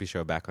the Cosby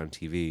Show back on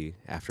TV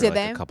after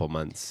a couple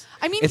months.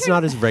 I mean, it's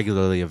not as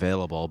regularly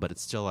available, but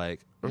it's still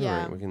like, all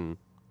right, we can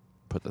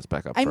put this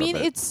back up.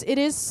 It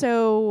is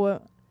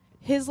so.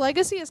 His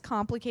legacy is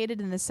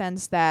complicated in the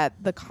sense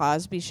that The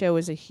Cosby Show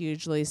is a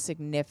hugely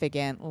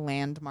significant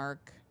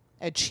landmark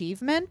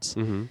achievement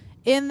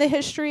in the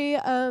history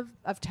of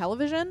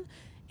television.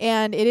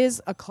 And it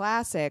is a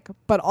classic,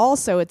 but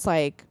also it's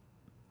like,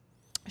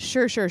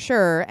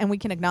 sure. And we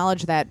can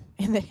acknowledge that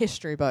in the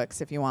history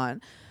books if you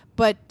want.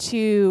 But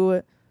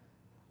I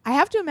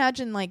have to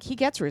imagine, like, he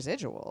gets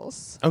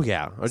residuals. Oh,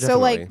 yeah. Oh, definitely. So,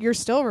 like, you're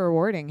still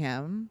rewarding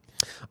him.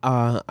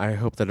 I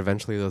hope that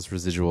eventually those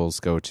residuals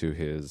go to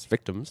his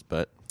victims,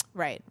 but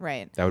right,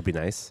 that would be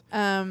nice.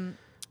 And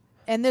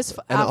this,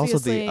 and also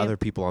the other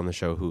people on the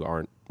show who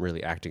aren't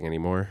really acting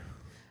anymore.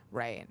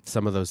 Right.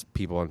 Some of those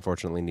people,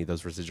 unfortunately, need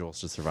those residuals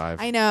to survive.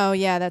 I know.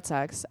 Yeah, that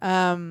sucks.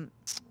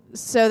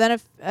 So then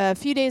a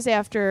few days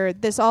after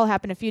this all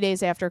happened, a few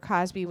days after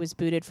Cosby was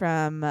booted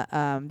from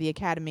the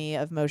Academy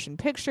of Motion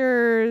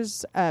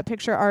Pictures,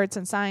 Picture Arts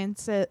and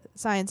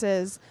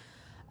Sciences.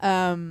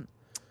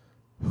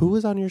 Who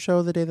was on your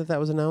show the day that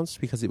was announced?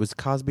 Because it was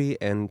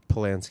Cosby and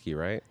Polanski,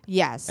 right?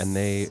 Yes. And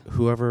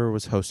whoever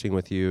was hosting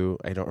with you,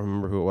 I don't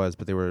remember who it was,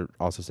 but they were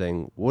also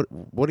saying,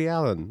 Woody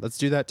Allen, let's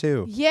do that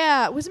too.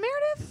 Yeah. Was it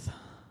Meredith?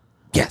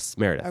 Yes,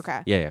 Meredith.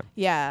 Okay. Yeah.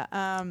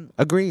 Yeah.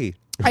 Agree.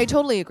 I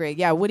totally agree.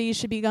 Yeah, Woody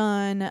should be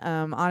gone.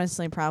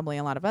 Honestly, probably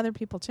a lot of other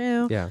people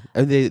too. Yeah,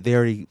 and they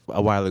already a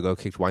while ago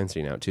kicked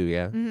Weinstein out too.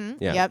 Yeah,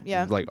 yeah,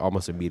 yep. Like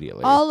almost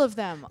immediately. All of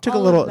them took a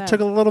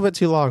little bit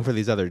too long for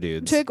these other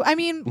dudes.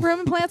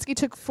 Roman Polanski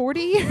took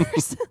 40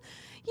 years.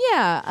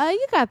 Yeah,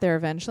 you got there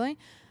eventually.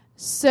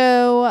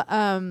 So,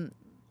 I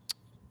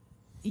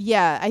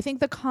think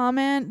the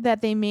comment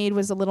that they made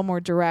was a little more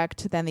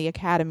direct than the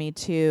Academy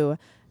too.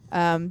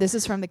 This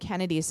is from the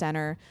Kennedy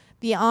Center.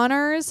 The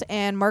honors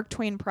and Mark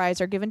Twain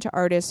Prize are given to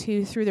artists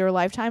who, through their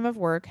lifetime of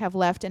work, have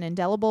left an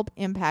indelible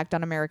impact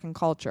on American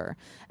culture.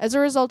 As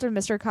a result of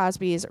Mr.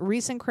 Cosby's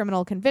recent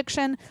criminal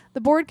conviction, the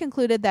board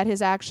concluded that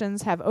his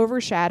actions have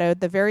overshadowed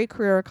the very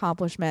career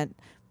accomplishment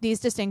these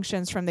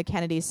distinctions from the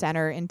Kennedy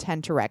Center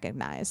intend to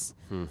recognize.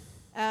 And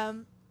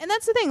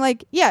that's the thing.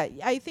 Like, yeah,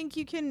 I think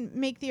you can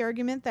make the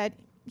argument that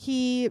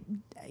he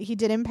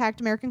did impact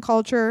American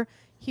culture.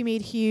 He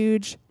made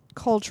huge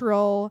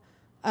cultural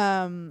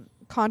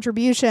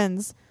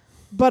contributions,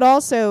 but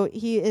also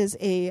he is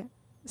a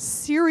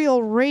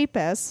serial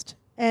rapist,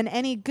 and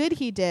any good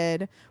he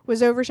did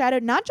was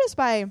overshadowed not just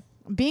by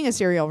being a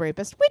serial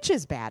rapist, which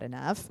is bad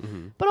enough,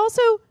 but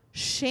also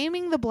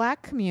shaming the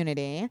black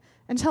community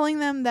and telling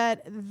them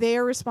that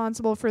they're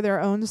responsible for their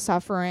own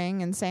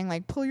suffering and saying,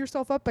 like, pull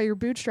yourself up by your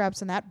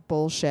bootstraps and that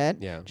bullshit,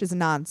 which is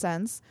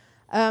nonsense.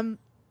 That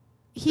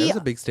was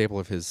a big staple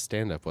of his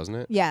stand-up, wasn't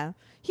it? Yeah.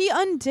 He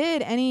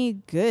undid any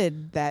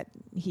good that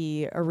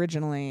he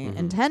originally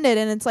intended.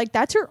 And it's like,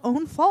 that's your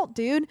own fault,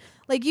 dude.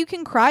 Like, you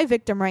can cry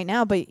victim right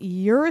now, but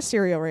you're a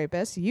serial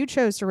rapist. You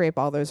chose to rape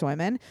all those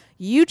women.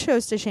 You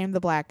chose to shame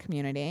the black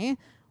community.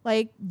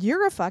 Like,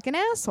 you're a fucking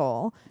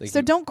asshole. Like,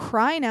 so don't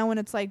cry now when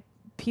it's like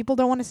people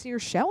don't want to see your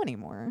show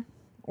anymore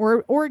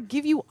or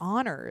give you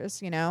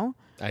honors, you know?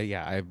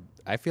 I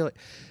feel like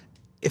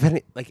if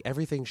any, like,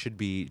 everything should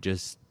be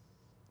just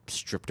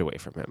stripped away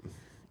from him.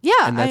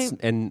 Yeah.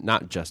 And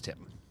not just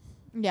him.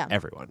 Yeah.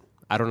 Everyone.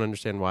 I don't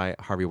understand why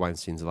Harvey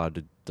Weinstein's allowed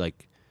to,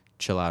 like,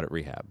 chill out at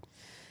rehab.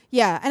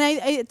 Yeah. And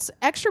it's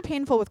extra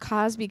painful with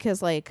Cosby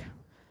because, like,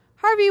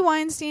 Harvey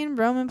Weinstein,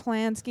 Roman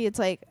Polanski, it's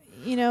like,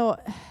 you know.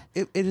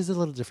 It is a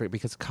little different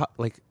because,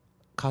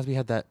 Cosby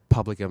had that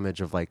public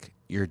image of, like,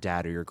 your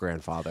dad or your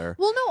grandfather.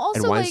 Well, no,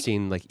 also, and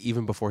Weinstein, like,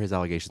 even before his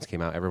allegations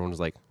came out, everyone was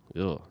like,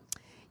 ugh.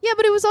 Yeah,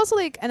 but it was also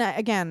like, and I,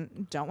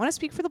 again, don't want to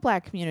speak for the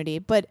black community,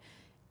 but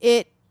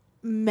it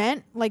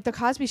meant, like, the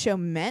Cosby Show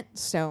meant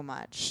so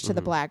much to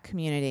the black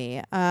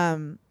community.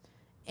 And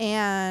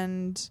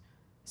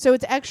so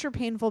it's extra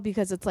painful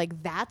because it's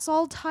like, that's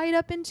all tied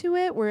up into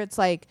it, where it's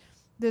like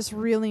this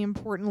really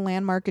important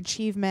landmark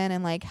achievement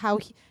and like how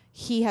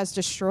he has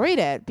destroyed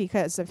it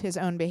because of his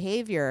own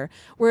behavior.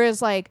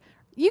 Whereas, like,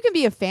 you can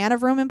be a fan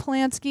of Roman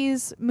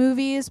Polanski's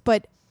movies,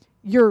 but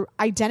your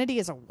identity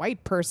as a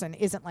white person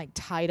isn't, like,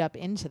 tied up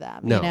into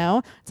them. No. You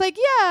know, it's like,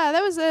 yeah,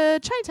 that was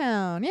a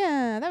Chi-Town.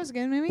 Yeah, that was a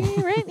good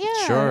movie, right?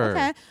 Yeah, sure.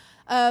 Okay.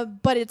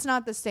 But it's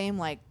not the same,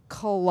 like,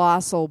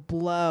 colossal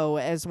blow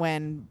as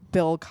when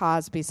Bill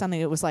Cosby, something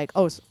that was like,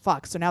 oh,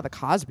 fuck, so now the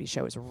Cosby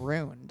Show is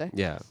ruined.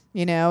 Yeah.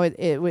 You know,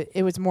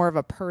 it was more of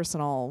a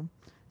personal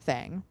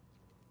thing.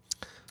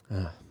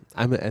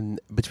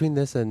 And between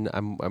this and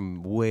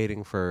I'm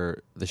waiting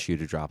for the shoe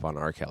to drop on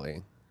R.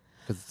 Kelly.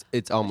 Because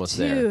it's almost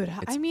there. Dude,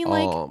 I mean,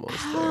 like,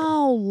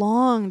 how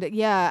long?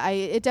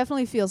 It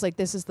definitely feels like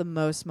this is the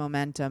most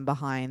momentum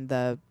behind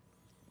the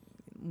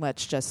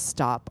let's just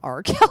stop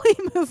R. Kelly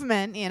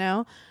movement, you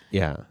know?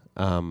 Yeah.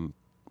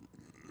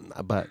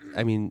 But,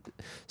 I mean,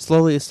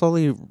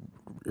 slowly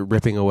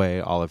ripping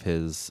away all of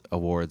his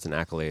awards and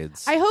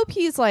accolades. I hope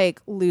he's,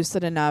 like,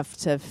 lucid enough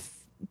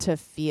to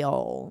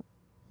feel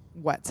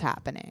what's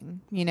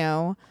happening, you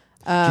know?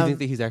 Do you think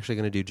that he's actually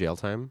going to do jail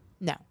time?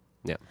 No.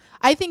 Yeah.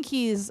 I think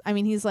he's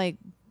like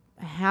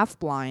half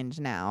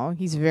blind now.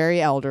 He's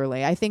very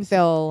elderly. I think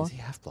they'll. Is he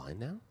half blind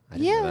now? I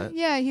didn't know that.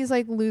 Yeah. He's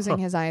like losing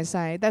his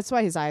eyesight. That's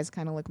why his eyes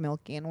kind of look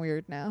milky and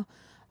weird now.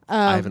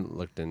 I haven't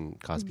looked in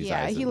Cosby's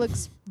eyes. Yeah, he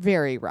looks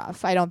very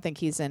rough. I don't think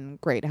he's in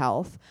great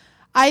health.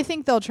 I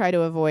think they'll try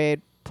to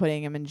avoid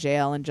putting him in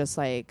jail and just,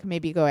 like,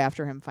 maybe go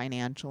after him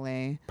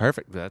financially.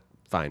 Perfect. That's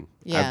fine.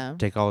 Yeah.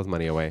 Take all his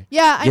money away.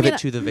 Yeah. Give it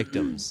to the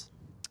victims.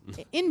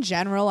 In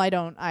general, I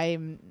don't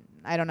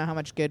know how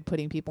much good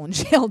putting people in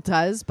jail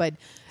does, but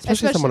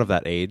especially someone of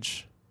that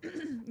age.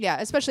 Yeah,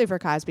 especially for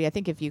Cosby. I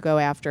think if you go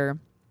after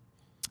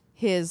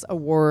his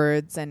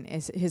awards and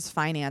his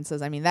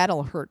finances, I mean,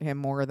 that'll hurt him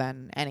more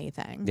than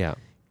anything. Yeah.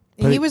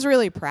 He was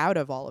really proud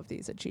of all of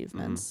these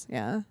achievements.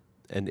 Yeah.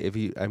 And if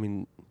you, I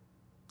mean,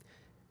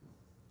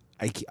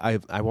 I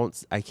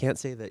can't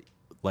say that,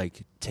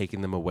 like,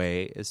 taking them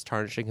away is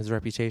tarnishing his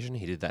reputation.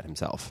 He did that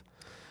himself.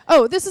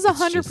 Oh, this is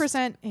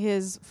 100%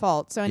 his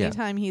fault. So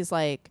anytime he's,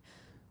 like,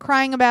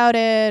 crying about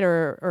it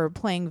or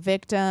playing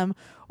victim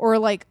or,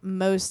 like,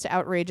 most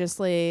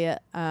outrageously,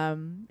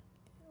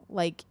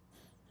 like,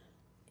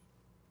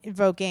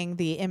 invoking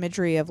the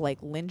imagery of, like,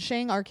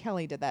 lynching. R.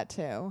 Kelly did that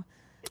too.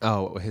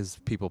 Oh, his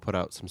people put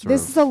out some sort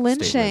this of is a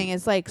lynching statement.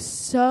 Is, like,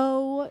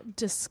 so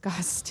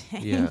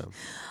disgusting. Yeah.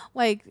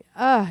 Like,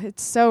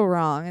 it's so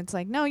wrong. It's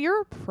like, no,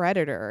 you're a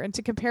predator. And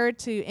to compare it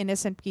to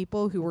innocent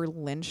people who were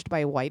lynched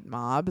by white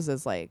mobs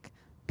is, like,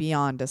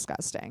 beyond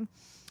disgusting.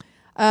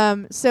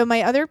 So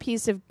my other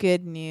piece of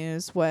good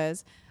news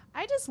was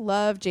I just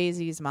love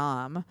Jay-Z's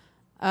mom.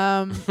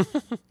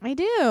 I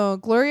do.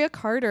 Gloria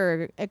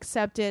Carter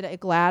accepted a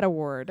GLAAD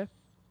award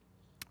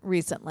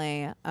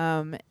recently.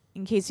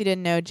 In case you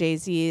didn't know,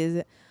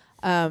 Jay-Z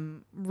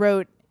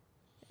wrote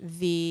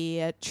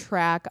the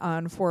track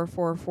on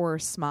 444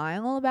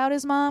 Smile about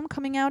his mom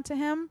coming out to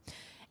him.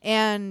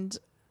 And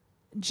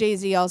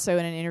Jay-Z also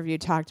in an interview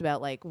talked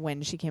about, like,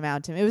 when she came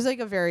out to him. It was, like,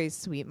 a very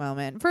sweet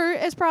moment. For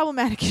as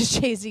problematic as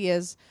Jay-Z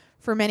is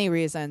for many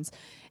reasons,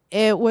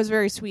 it was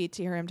very sweet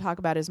to hear him talk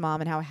about his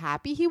mom and how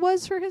happy he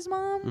was for his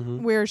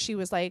mom, where she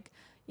was like,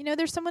 you know,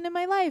 there's someone in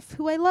my life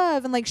who I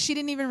love. And, like, she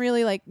didn't even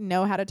really, like,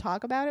 know how to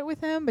talk about it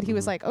with him. But he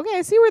was like, okay,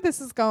 I see where this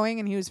is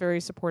going. And he was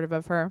very supportive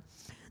of her.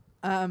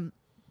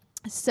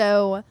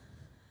 So,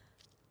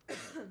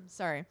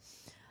 sorry.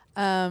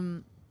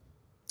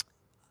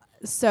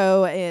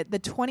 So the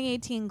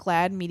 2018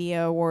 GLAAD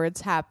Media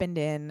Awards happened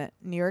in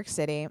New York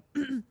City,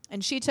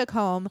 and she took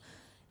home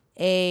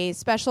a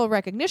special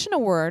recognition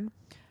award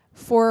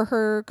for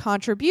her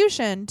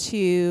contribution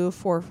to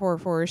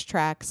 444's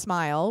track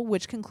Smile,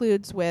 which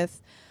concludes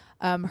with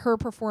her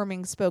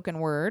performing spoken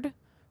word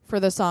for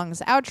the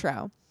song's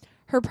outro.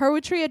 Her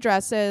poetry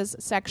addresses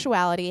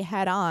sexuality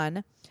head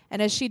on,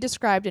 and as she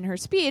described in her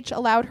speech,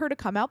 allowed her to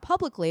come out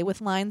publicly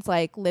with lines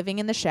like living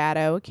in the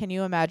shadow, can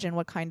you imagine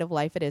what kind of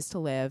life it is to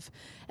live,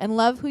 and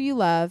love who you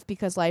love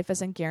because life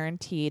isn't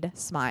guaranteed,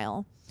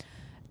 smile.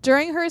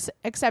 During her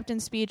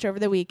acceptance speech over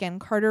the weekend,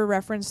 Carter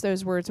referenced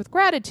those words with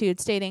gratitude,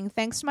 stating,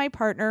 thanks to my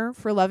partner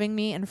for loving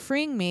me and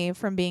freeing me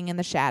from being in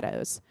the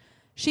shadows.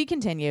 She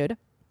continued,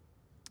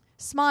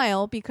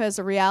 smile because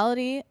a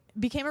reality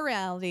became a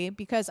reality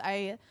because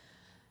I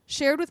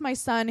shared with my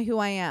son who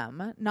I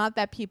am, not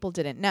that people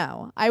didn't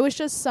know. I was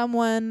just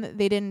someone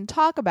they didn't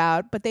talk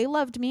about, but they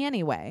loved me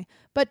anyway.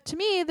 But to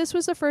me, this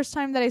was the first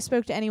time that I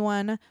spoke to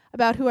anyone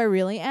about who I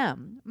really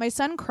am. My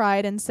son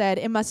cried and said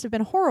it must have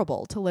been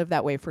horrible to live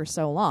that way for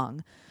so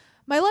long.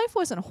 My life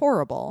wasn't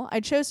horrible.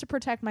 I chose to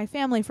protect my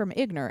family from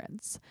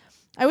ignorance.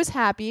 I was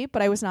happy,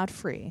 but I was not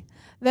free.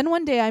 Then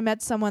one day I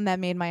met someone that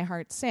made my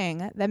heart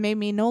sing, that made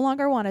me no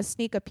longer want to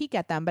sneak a peek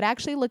at them, but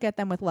actually look at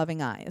them with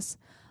loving eyes.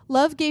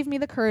 Love gave me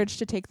the courage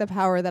to take the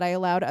power that I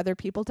allowed other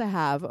people to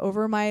have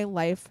over my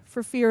life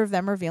for fear of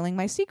them revealing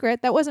my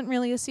secret that wasn't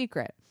really a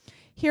secret.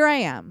 Here I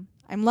am.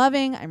 I'm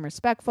loving, I'm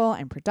respectful,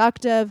 I'm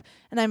productive,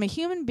 and I'm a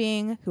human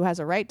being who has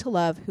a right to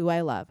love who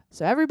I love.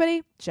 So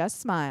everybody,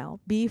 just smile.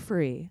 Be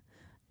free.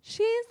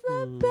 She's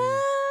the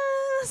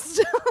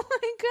best. Oh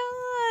my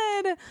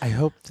God. I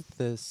hope that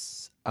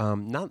this,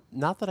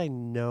 not that I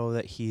know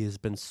that he has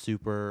been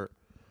super,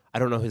 I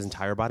don't know his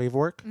entire body of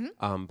work,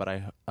 but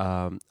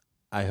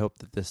I hope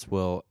that this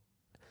will,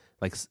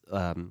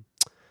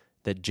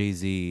 that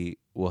Jay-Z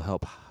will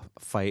help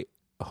fight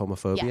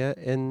homophobia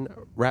in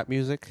rap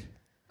music.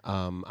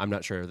 I'm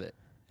not sure that.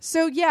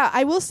 So, yeah,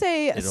 I will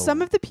say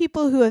some of the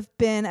people who have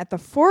been at the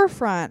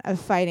forefront of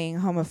fighting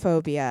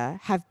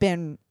homophobia have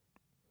been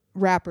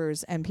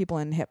rappers and people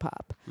in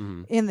hip-hop,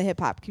 in the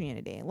hip-hop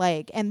community.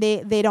 And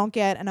they don't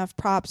get enough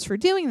props for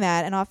doing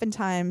that. And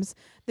oftentimes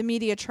the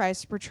media tries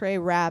to portray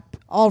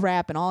all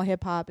rap and all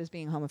hip-hop as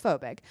being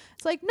homophobic.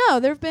 It's like, no,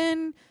 there have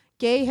been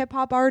gay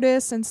hip-hop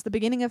artists since the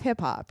beginning of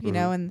hip-hop, you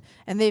know, and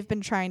they've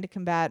been trying to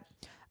combat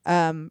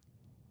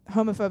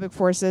homophobic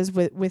forces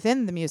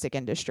within the music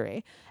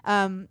industry.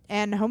 And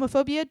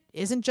homophobia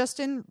isn't just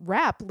in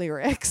rap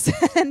lyrics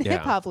and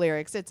hip-hop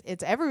lyrics.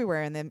 It's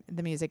everywhere in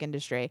the music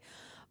industry.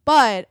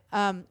 But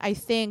I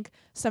think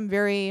some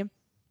very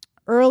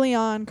early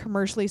on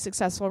commercially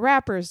successful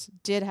rappers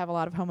did have a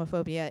lot of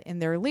homophobia in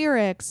their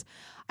lyrics.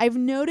 I've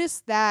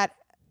noticed that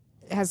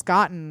has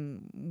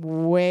gotten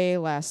way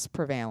less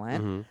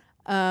prevalent.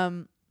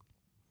 But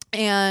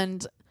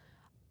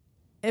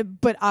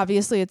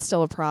obviously it's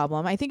still a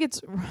problem. I think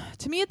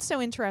to me, it's so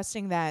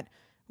interesting that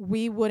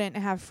we wouldn't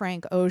have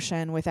Frank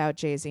Ocean without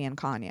Jay-Z and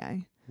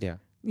Kanye. Yeah.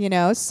 You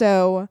know,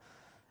 so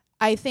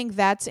I think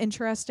that's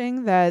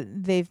interesting that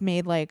they've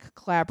made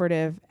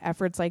collaborative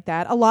efforts like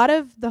that. A lot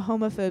of the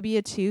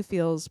homophobia too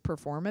feels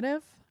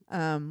performative.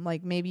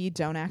 Maybe you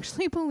don't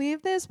actually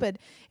believe this, but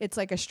it's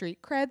like a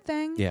street cred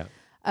thing. Yeah.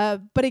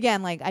 But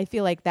again, I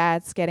feel like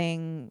that's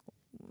getting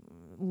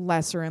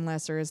lesser and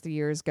lesser as the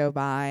years go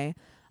by.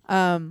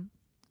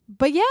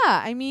 But yeah,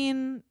 I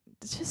mean,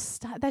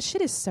 just that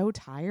shit is so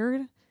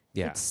tired.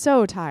 Yeah. It's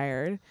so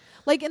tired.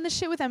 In the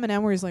shit with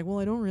Eminem where he's like, well,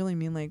 I don't really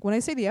mean when I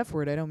say the F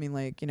word, I don't mean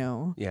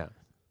Yeah.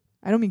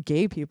 I don't mean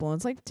gay people.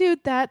 It's like, dude,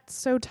 that's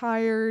so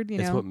tired,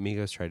 It's what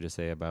Migos tried to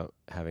say about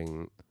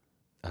having,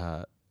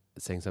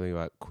 saying something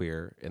about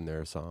queer in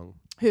their song.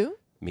 Who?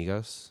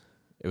 Migos.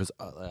 It was,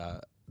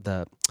 I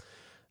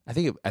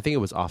think it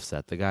was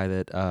Offset, the guy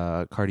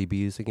that Cardi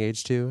B is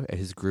engaged to at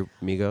his group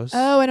Migos.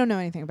 Oh, I don't know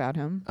anything about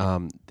him.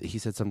 He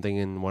said something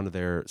in one of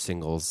their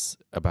singles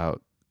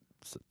about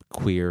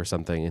queer or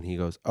something, and he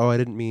goes, "Oh, I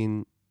didn't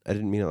mean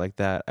it like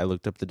that. I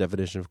looked up the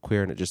definition of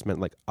queer, and it just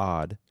meant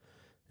odd."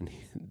 And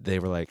they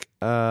were like,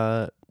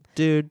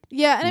 "Dude."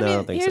 Yeah, and no,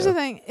 I mean, here's the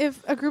thing: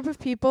 if a group of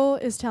people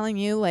is telling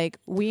you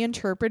we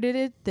interpreted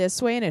it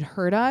this way and it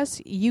hurt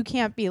us, you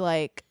can't be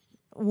like,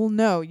 well,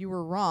 no, you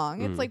were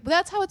wrong. It's but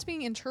that's how it's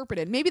being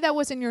interpreted. Maybe that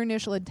wasn't your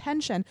initial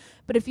intention,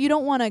 but if you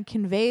don't want to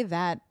convey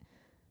that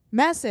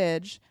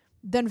message,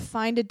 then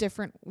find a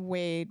different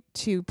way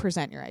to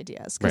present your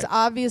ideas. Because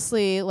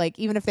obviously,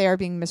 even if they are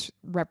being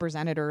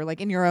misrepresented or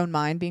in your own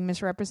mind being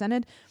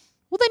misrepresented,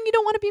 well, then you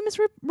don't want to be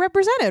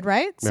misrepresented,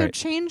 right? So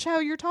change how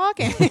you're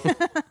talking.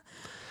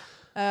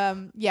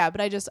 But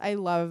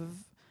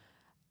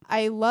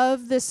I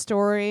love this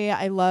story.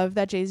 I love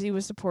that Jay-Z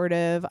was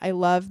supportive. I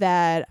love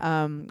that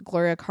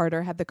Gloria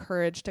Carter had the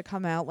courage to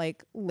come out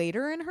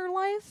later in her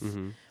life,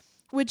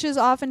 which is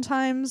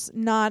oftentimes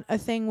not a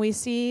thing we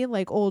see,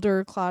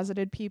 older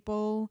closeted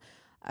people,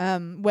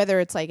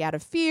 whether it's out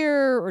of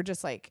fear or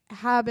just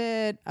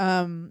habit,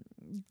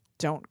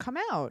 don't come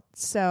out.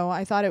 So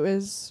I thought it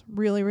was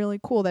really, really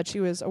cool that she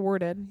was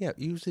awarded. Yeah,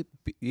 usually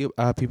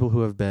people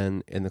who have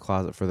been in the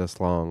closet for this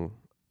long,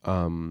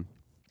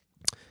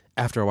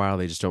 after a while,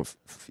 they just don't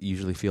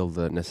usually feel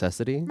the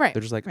necessity. Right.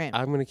 They're just like, right.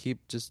 I'm going to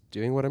keep just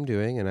doing what I'm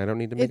doing, and I don't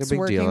need to make It's a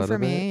big deal working out for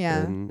of me, it.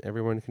 yeah. And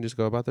everyone can just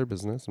go about their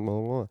business and blah,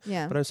 blah, blah.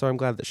 Yeah. But I'm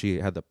glad that she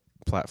had the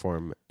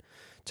platform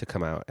to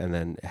come out and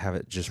then have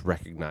it just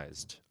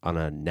recognized on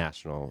a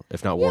national,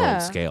 if not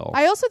world scale.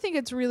 I also think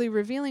it's really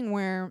revealing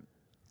where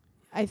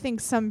I think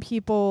some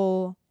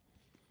people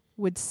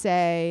would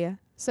say,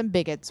 some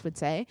bigots would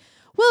say,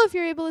 well, if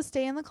you're able to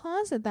stay in the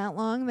closet that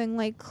long, then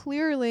like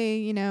clearly,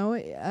 you know,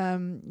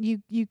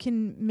 you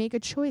can make a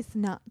choice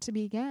not to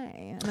be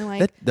gay. And I'm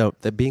like,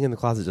 that being in the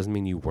closet doesn't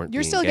mean you weren't.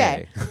 You're being still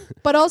gay.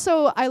 But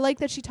also, I like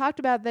that she talked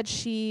about that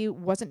she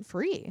wasn't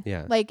free.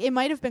 Yeah. Like it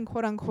might have been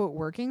quote unquote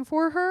working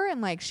for her,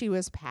 and like she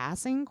was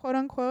passing quote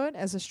unquote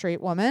as a straight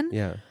woman.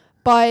 Yeah.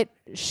 But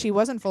she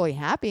wasn't fully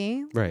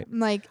happy. Right.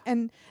 Like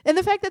and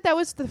the fact that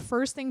was the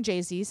first thing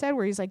Jay-Z said,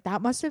 where he's like,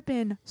 that must have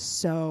been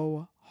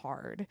so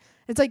hard.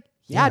 It's like,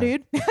 yeah,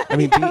 dude. I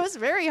mean, it was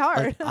very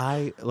hard.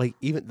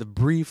 Even the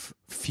brief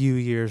few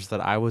years that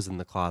I was in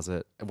the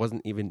closet, I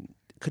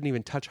couldn't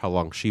even touch how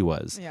long she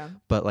was. Yeah.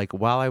 But like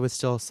while I was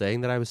still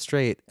saying that I was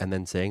straight and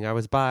then saying I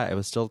was bi, I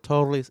was still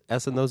totally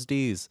S-ing those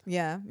D's.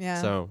 Yeah,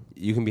 yeah. So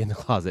you can be in the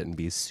closet and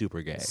be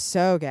super gay.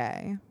 So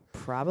gay.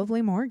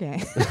 Probably more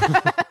gay.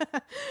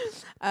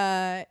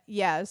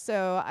 Yeah,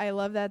 so I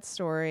love that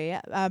story.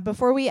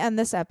 Before we end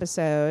this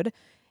episode,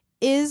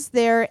 is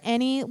there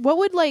what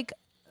would like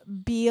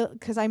be,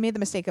 because I made the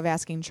mistake of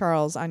asking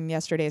Charles on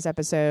yesterday's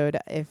episode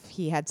if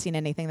he had seen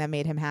anything that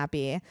made him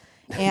happy.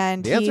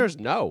 And the answer is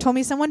no. Told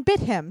me someone bit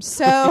him.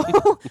 So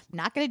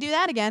not going to do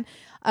that again.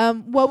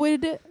 What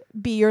would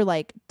be your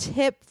like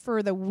tip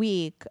for the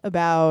week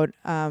about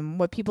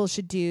what people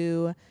should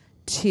do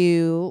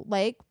to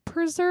like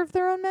preserve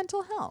their own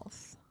mental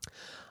health?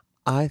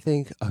 I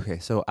think, okay,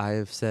 so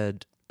I've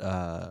said,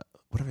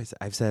 what have I said?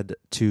 I've said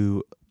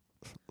to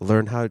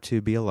learn how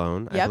to be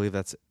alone. Yep. I believe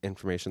that's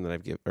information that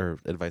I've given, or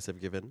advice I've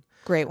given.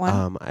 Great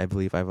one. I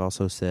believe I've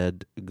also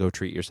said go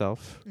treat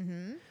yourself.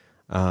 Mm-hmm.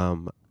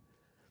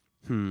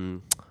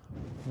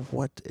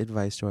 What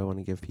advice do I want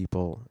to give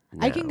people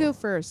now? I can go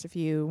first if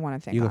you want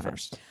to think. You go on it.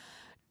 first.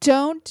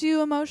 Don't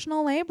do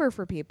emotional labor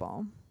for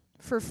people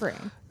for free.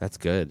 That's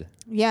good.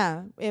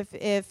 Yeah.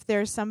 If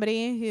there's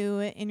somebody who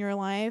in your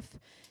life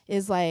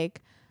is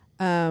like,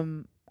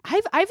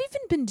 I've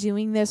even been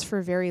doing this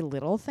for very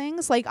little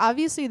things. Like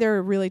obviously there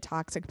are really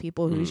toxic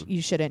people who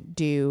you shouldn't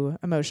do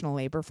emotional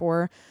labor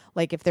for.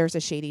 Like if there's a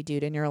shady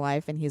dude in your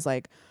life and he's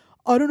like,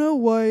 I don't know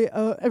why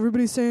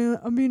everybody's saying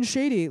I'm being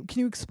shady. Can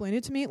you explain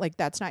it to me? Like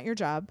that's not your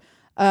job.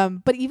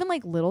 But even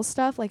like little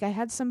stuff, like I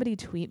had somebody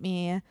tweet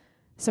me,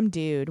 some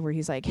dude where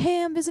he's like,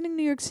 hey, I'm visiting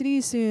New York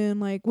City soon.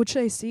 Like, what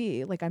should I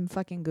see? Like I'm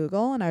fucking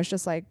Google. And I was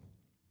just like,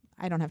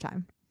 I don't have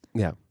time.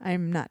 Yeah.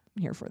 I'm not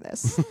here for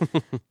this.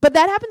 But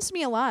that happens to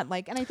me a lot.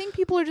 Like, and I think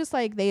people are just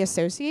like, they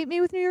associate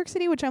me with New York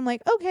City, which I'm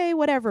like, okay,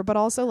 whatever. But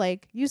also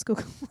like, use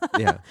Google.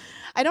 Yeah.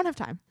 I don't have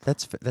time.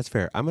 That's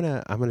fair. I'm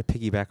gonna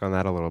piggyback on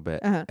that a little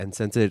bit. And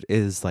since it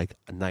is like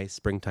a nice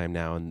springtime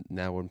now, and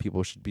now when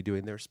people should be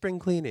doing their spring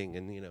cleaning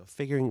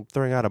and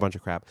throwing out a bunch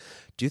of crap,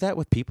 do that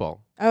with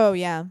people. Oh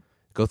yeah.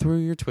 Go through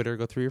your Twitter,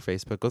 go through your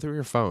Facebook, go through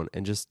your phone,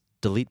 and just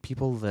delete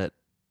people that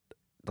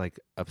like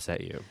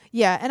upset you.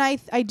 Yeah, and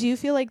I do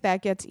feel like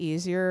that gets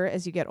easier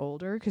as you get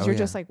older because you're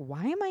just like,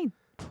 why am I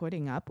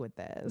putting up with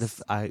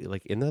this? I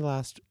like in the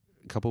last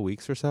couple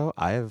weeks or so,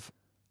 I have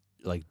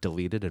like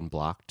deleted and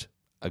blocked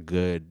a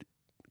good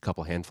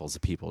couple handfuls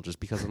of people just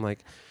because I'm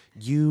like,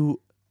 you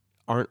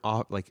aren't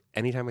off. Like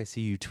anytime I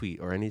see you tweet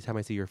or anytime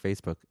I see your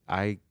Facebook,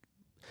 I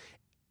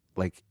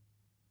like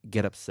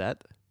get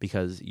upset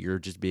because you're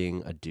just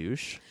being a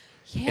douche.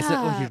 Yeah. It's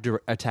not like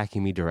you're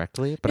attacking me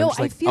directly, but No, I'm just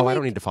like, I I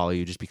don't need to follow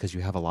you just because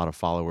you have a lot of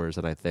followers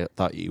and I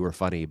thought you were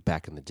funny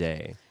back in the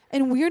day.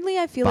 And weirdly,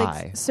 I feel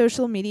like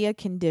social media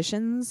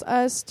conditions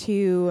us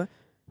to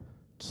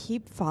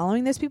keep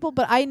following those people.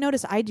 But I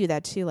notice I do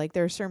that too. Like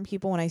there are certain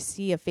people when I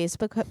see a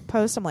Facebook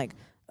post, I'm like,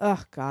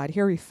 oh God,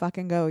 here we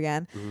fucking go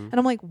again. And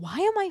I'm like, why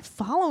am I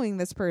following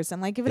this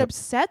person? Like if it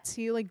upsets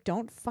you, like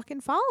don't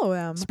fucking follow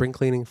them. Spring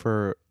cleaning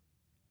for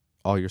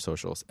all your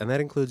socials, and that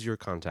includes your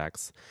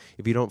contacts.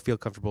 If you don't feel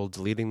comfortable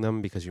deleting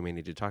them because you may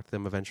need to talk to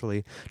them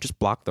eventually, just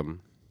block them.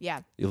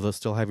 Yeah. You'll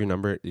still have your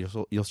number.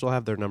 You'll still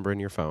have their number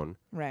in your phone.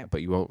 Right.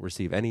 But you won't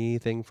receive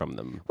anything from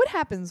them. What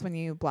happens when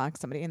you block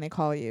somebody and they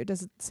call you?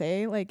 Does it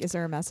say, like, is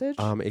there a message?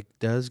 It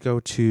does go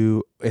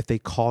to, if they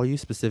call you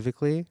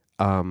specifically,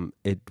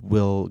 it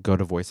will go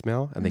to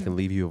voicemail, and they can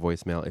leave you a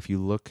voicemail. If you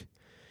look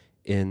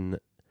in,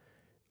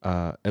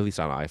 at least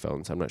on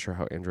iPhones, I'm not sure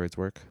how Androids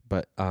work,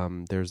 but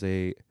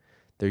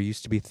there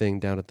used to be a thing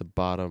down at the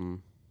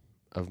bottom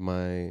of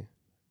my,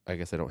 I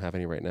guess I don't have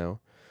any right now,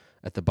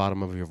 at the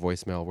bottom of your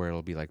voicemail where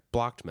it'll be like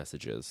blocked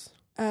messages.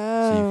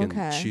 Oh, so you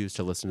can choose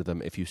to listen to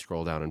them if you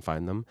scroll down and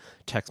find them.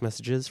 Text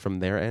messages from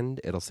their end,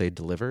 it'll say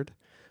delivered,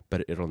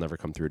 but it'll never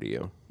come through to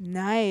you.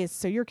 Nice.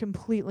 So you're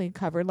completely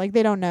covered. Like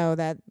they don't know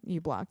that you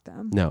blocked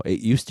them. No,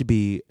 it used to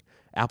be,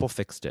 Apple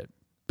fixed it.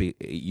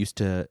 It used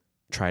to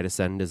try to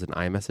send as an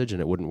iMessage and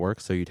it wouldn't work.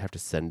 So you'd have to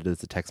send it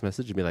as a text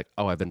message and be like,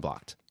 oh, I've been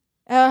blocked.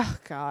 Oh,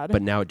 God.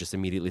 But now it just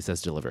immediately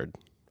says delivered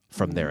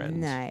from their end.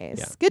 Nice.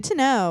 Yeah. Good to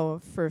know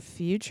for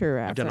future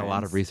reference. I've done a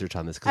lot of research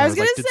on this because I I was was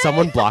like, gonna did say.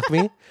 someone block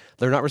me?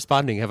 They're not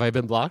responding. Have I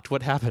been blocked?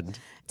 What happened?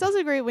 It's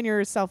also great when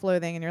you're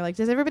self-loathing and you're like,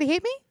 does everybody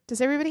hate me?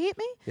 Does everybody hate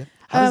me? Yeah.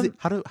 How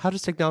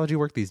does technology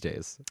work these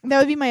days? That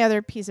would be my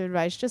other piece of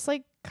advice. Just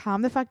like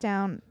calm the fuck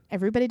down.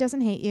 Everybody doesn't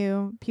hate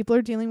you. People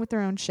are dealing with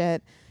their own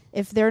shit.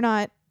 If they're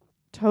not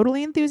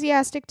totally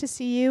enthusiastic to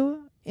see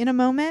you in a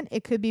moment,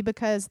 it could be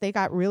because they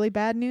got really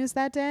bad news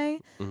that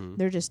day. Mm-hmm.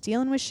 They're just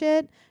dealing with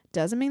shit.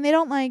 Doesn't mean they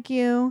don't like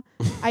you.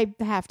 I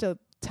have to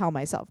tell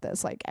myself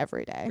this like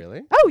every day.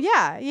 Really? Oh,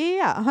 yeah.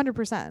 Yeah,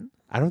 100%.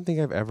 I don't think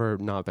I've ever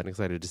not been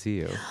excited to see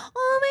you.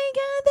 Oh my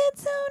God,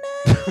 that's so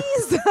nice.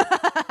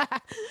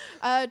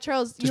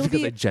 Charles, Just you'll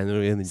because be I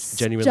genuinely enjoy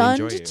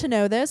stunned you. to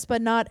know this,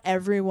 but not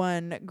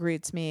everyone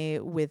greets me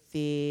with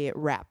the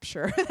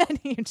rapture that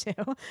you do.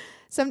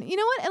 Some, you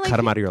know what? And, like, Cut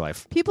them out of your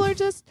life. people are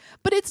just,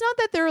 but it's not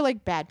that they're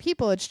like bad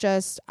people. It's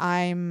just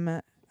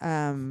I'm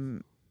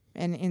an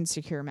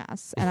insecure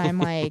mess, and I'm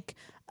like,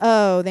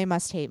 oh, they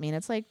must hate me, and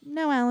it's like,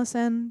 no,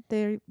 Allison,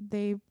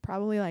 they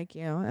probably like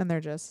you, and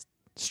they're just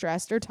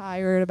stressed or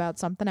tired about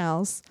something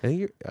else.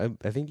 I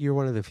think you're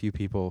one of the few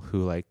people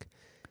who like.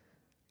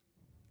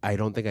 I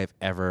don't think I've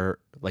ever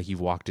like you've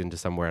walked into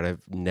somewhere and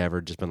I've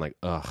never just been like,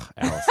 ugh,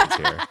 Allison's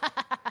here.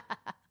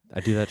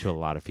 I do that to a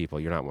lot of people.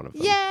 You're not one of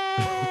them.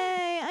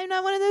 Yay! I'm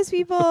not one of those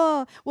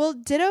people. Well,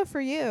 ditto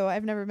for you.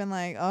 I've never been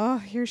like, oh,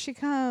 here she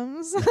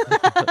comes.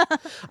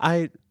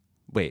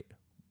 Wait.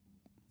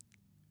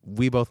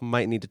 We both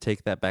might need to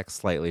take that back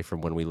slightly from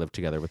when we lived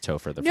together with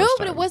Topher the No, first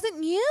but time. it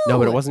wasn't you. No,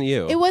 but it wasn't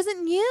you. It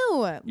wasn't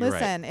you. You're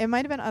Listen, it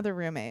might have been other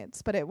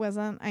roommates, but it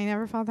wasn't. I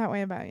never felt that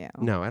way about you.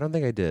 No, I don't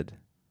think I did.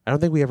 I don't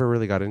think we ever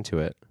really got into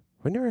it.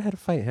 We never had a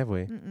fight, have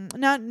we?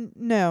 Not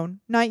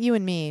you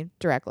and me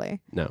directly.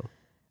 No.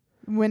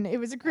 When it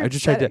was a group I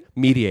just setting. tried to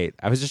mediate.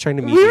 I was just trying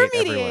to mediate We were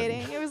everyone.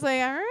 mediating. It was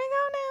like, all right,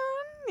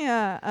 go down.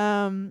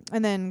 Yeah.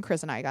 And then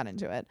Chris and I got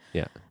into it.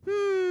 Yeah.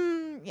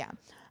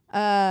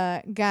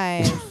 Yeah.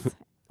 Guys.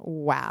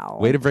 Wow.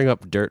 Way to bring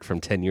up dirt from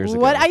 10 years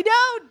ago. What I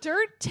know,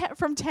 dirt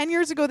from 10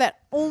 years ago that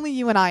only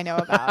you and I know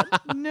about.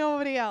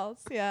 Nobody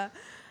else. Yeah.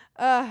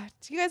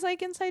 Do you guys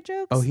like inside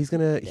jokes? Oh,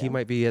 he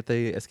might be at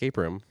the escape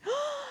room.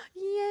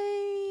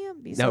 Yay.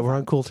 Be No, so we're fun.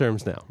 on cool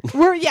terms now.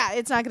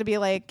 It's not going to be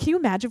like, can you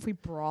imagine if we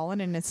brawl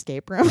in an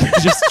escape room?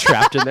 Just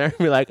trapped in there and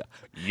be like,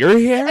 you're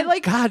here? And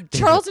like, God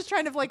damn Charles it. is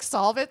trying to like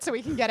solve it so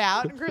we can get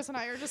out. And Chris and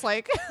I are just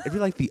like, It'd be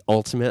like the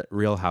ultimate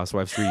Real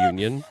Housewives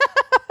reunion.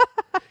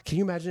 Can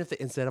you imagine if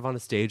instead of on a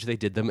stage, they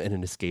did them in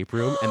an escape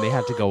room and they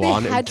had to go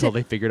on until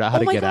they figured out how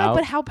to get out?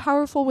 But how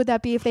powerful would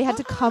that be if they had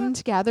to come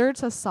together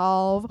to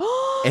solve?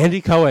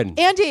 Andy Cohen.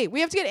 Andy, we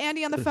have to get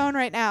Andy on the phone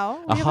right now.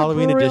 A We have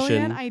Halloween a brilliant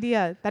edition.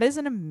 idea. That is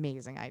an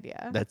amazing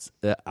idea. That's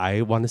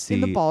I want to see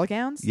In the ball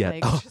gowns? Yeah.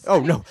 Like, just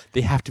No, they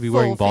have to be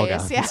wearing full ball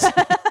face, gowns.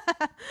 Yeah.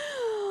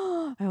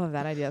 I love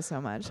that idea so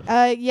much.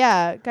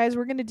 Yeah, guys,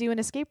 we're gonna do an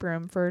escape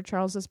room for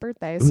Charles's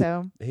birthday.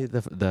 So Hey,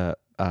 the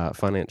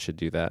finance should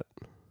do that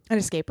an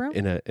escape room.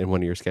 in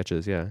one of your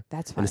sketches. Yeah,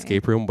 That's an fine.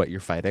 escape room, but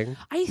you're fighting.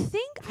 I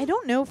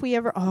don't know if we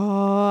ever.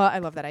 Oh, I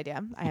love that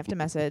idea. I have to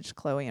message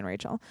Chloe and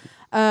Rachel.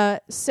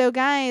 So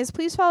guys,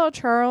 please follow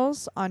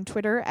Charles on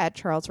Twitter at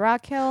Charles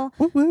Rockhill.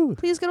 Woo woo.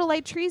 Please go to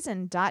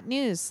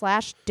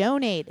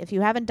lighttreason.news/donate if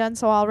you haven't done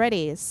so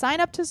already. Sign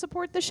up to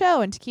support the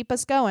show and to keep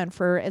us going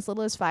for as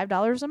little as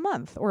 $5 a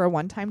month or a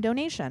one-time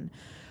donation.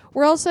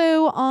 We're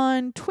also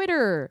on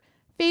Twitter,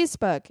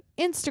 Facebook,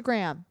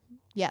 Instagram.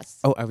 Yes.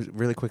 Oh, I was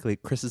really quickly.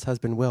 Chris's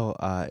husband Will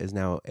is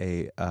now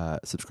a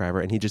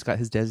subscriber, and he just got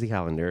his Desi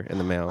calendar in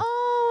the mail.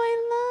 Oh,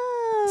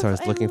 I love. So I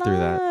was looking through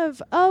that.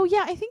 Oh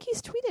yeah, I think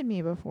he's tweeted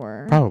me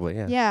before. Probably,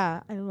 yeah.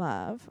 Yeah, I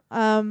love.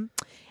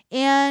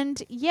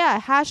 And yeah,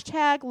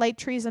 hashtag Light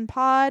Treason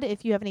Pod.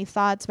 If you have any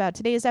thoughts about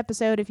today's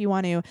episode, if you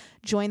want to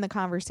join the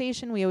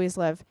conversation, we always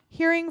love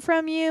hearing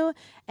from you.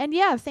 And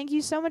yeah, thank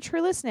you so much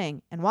for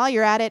listening. And while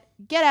you're at it,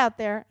 get out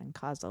there and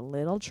cause a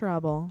little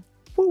trouble.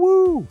 Woo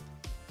woo.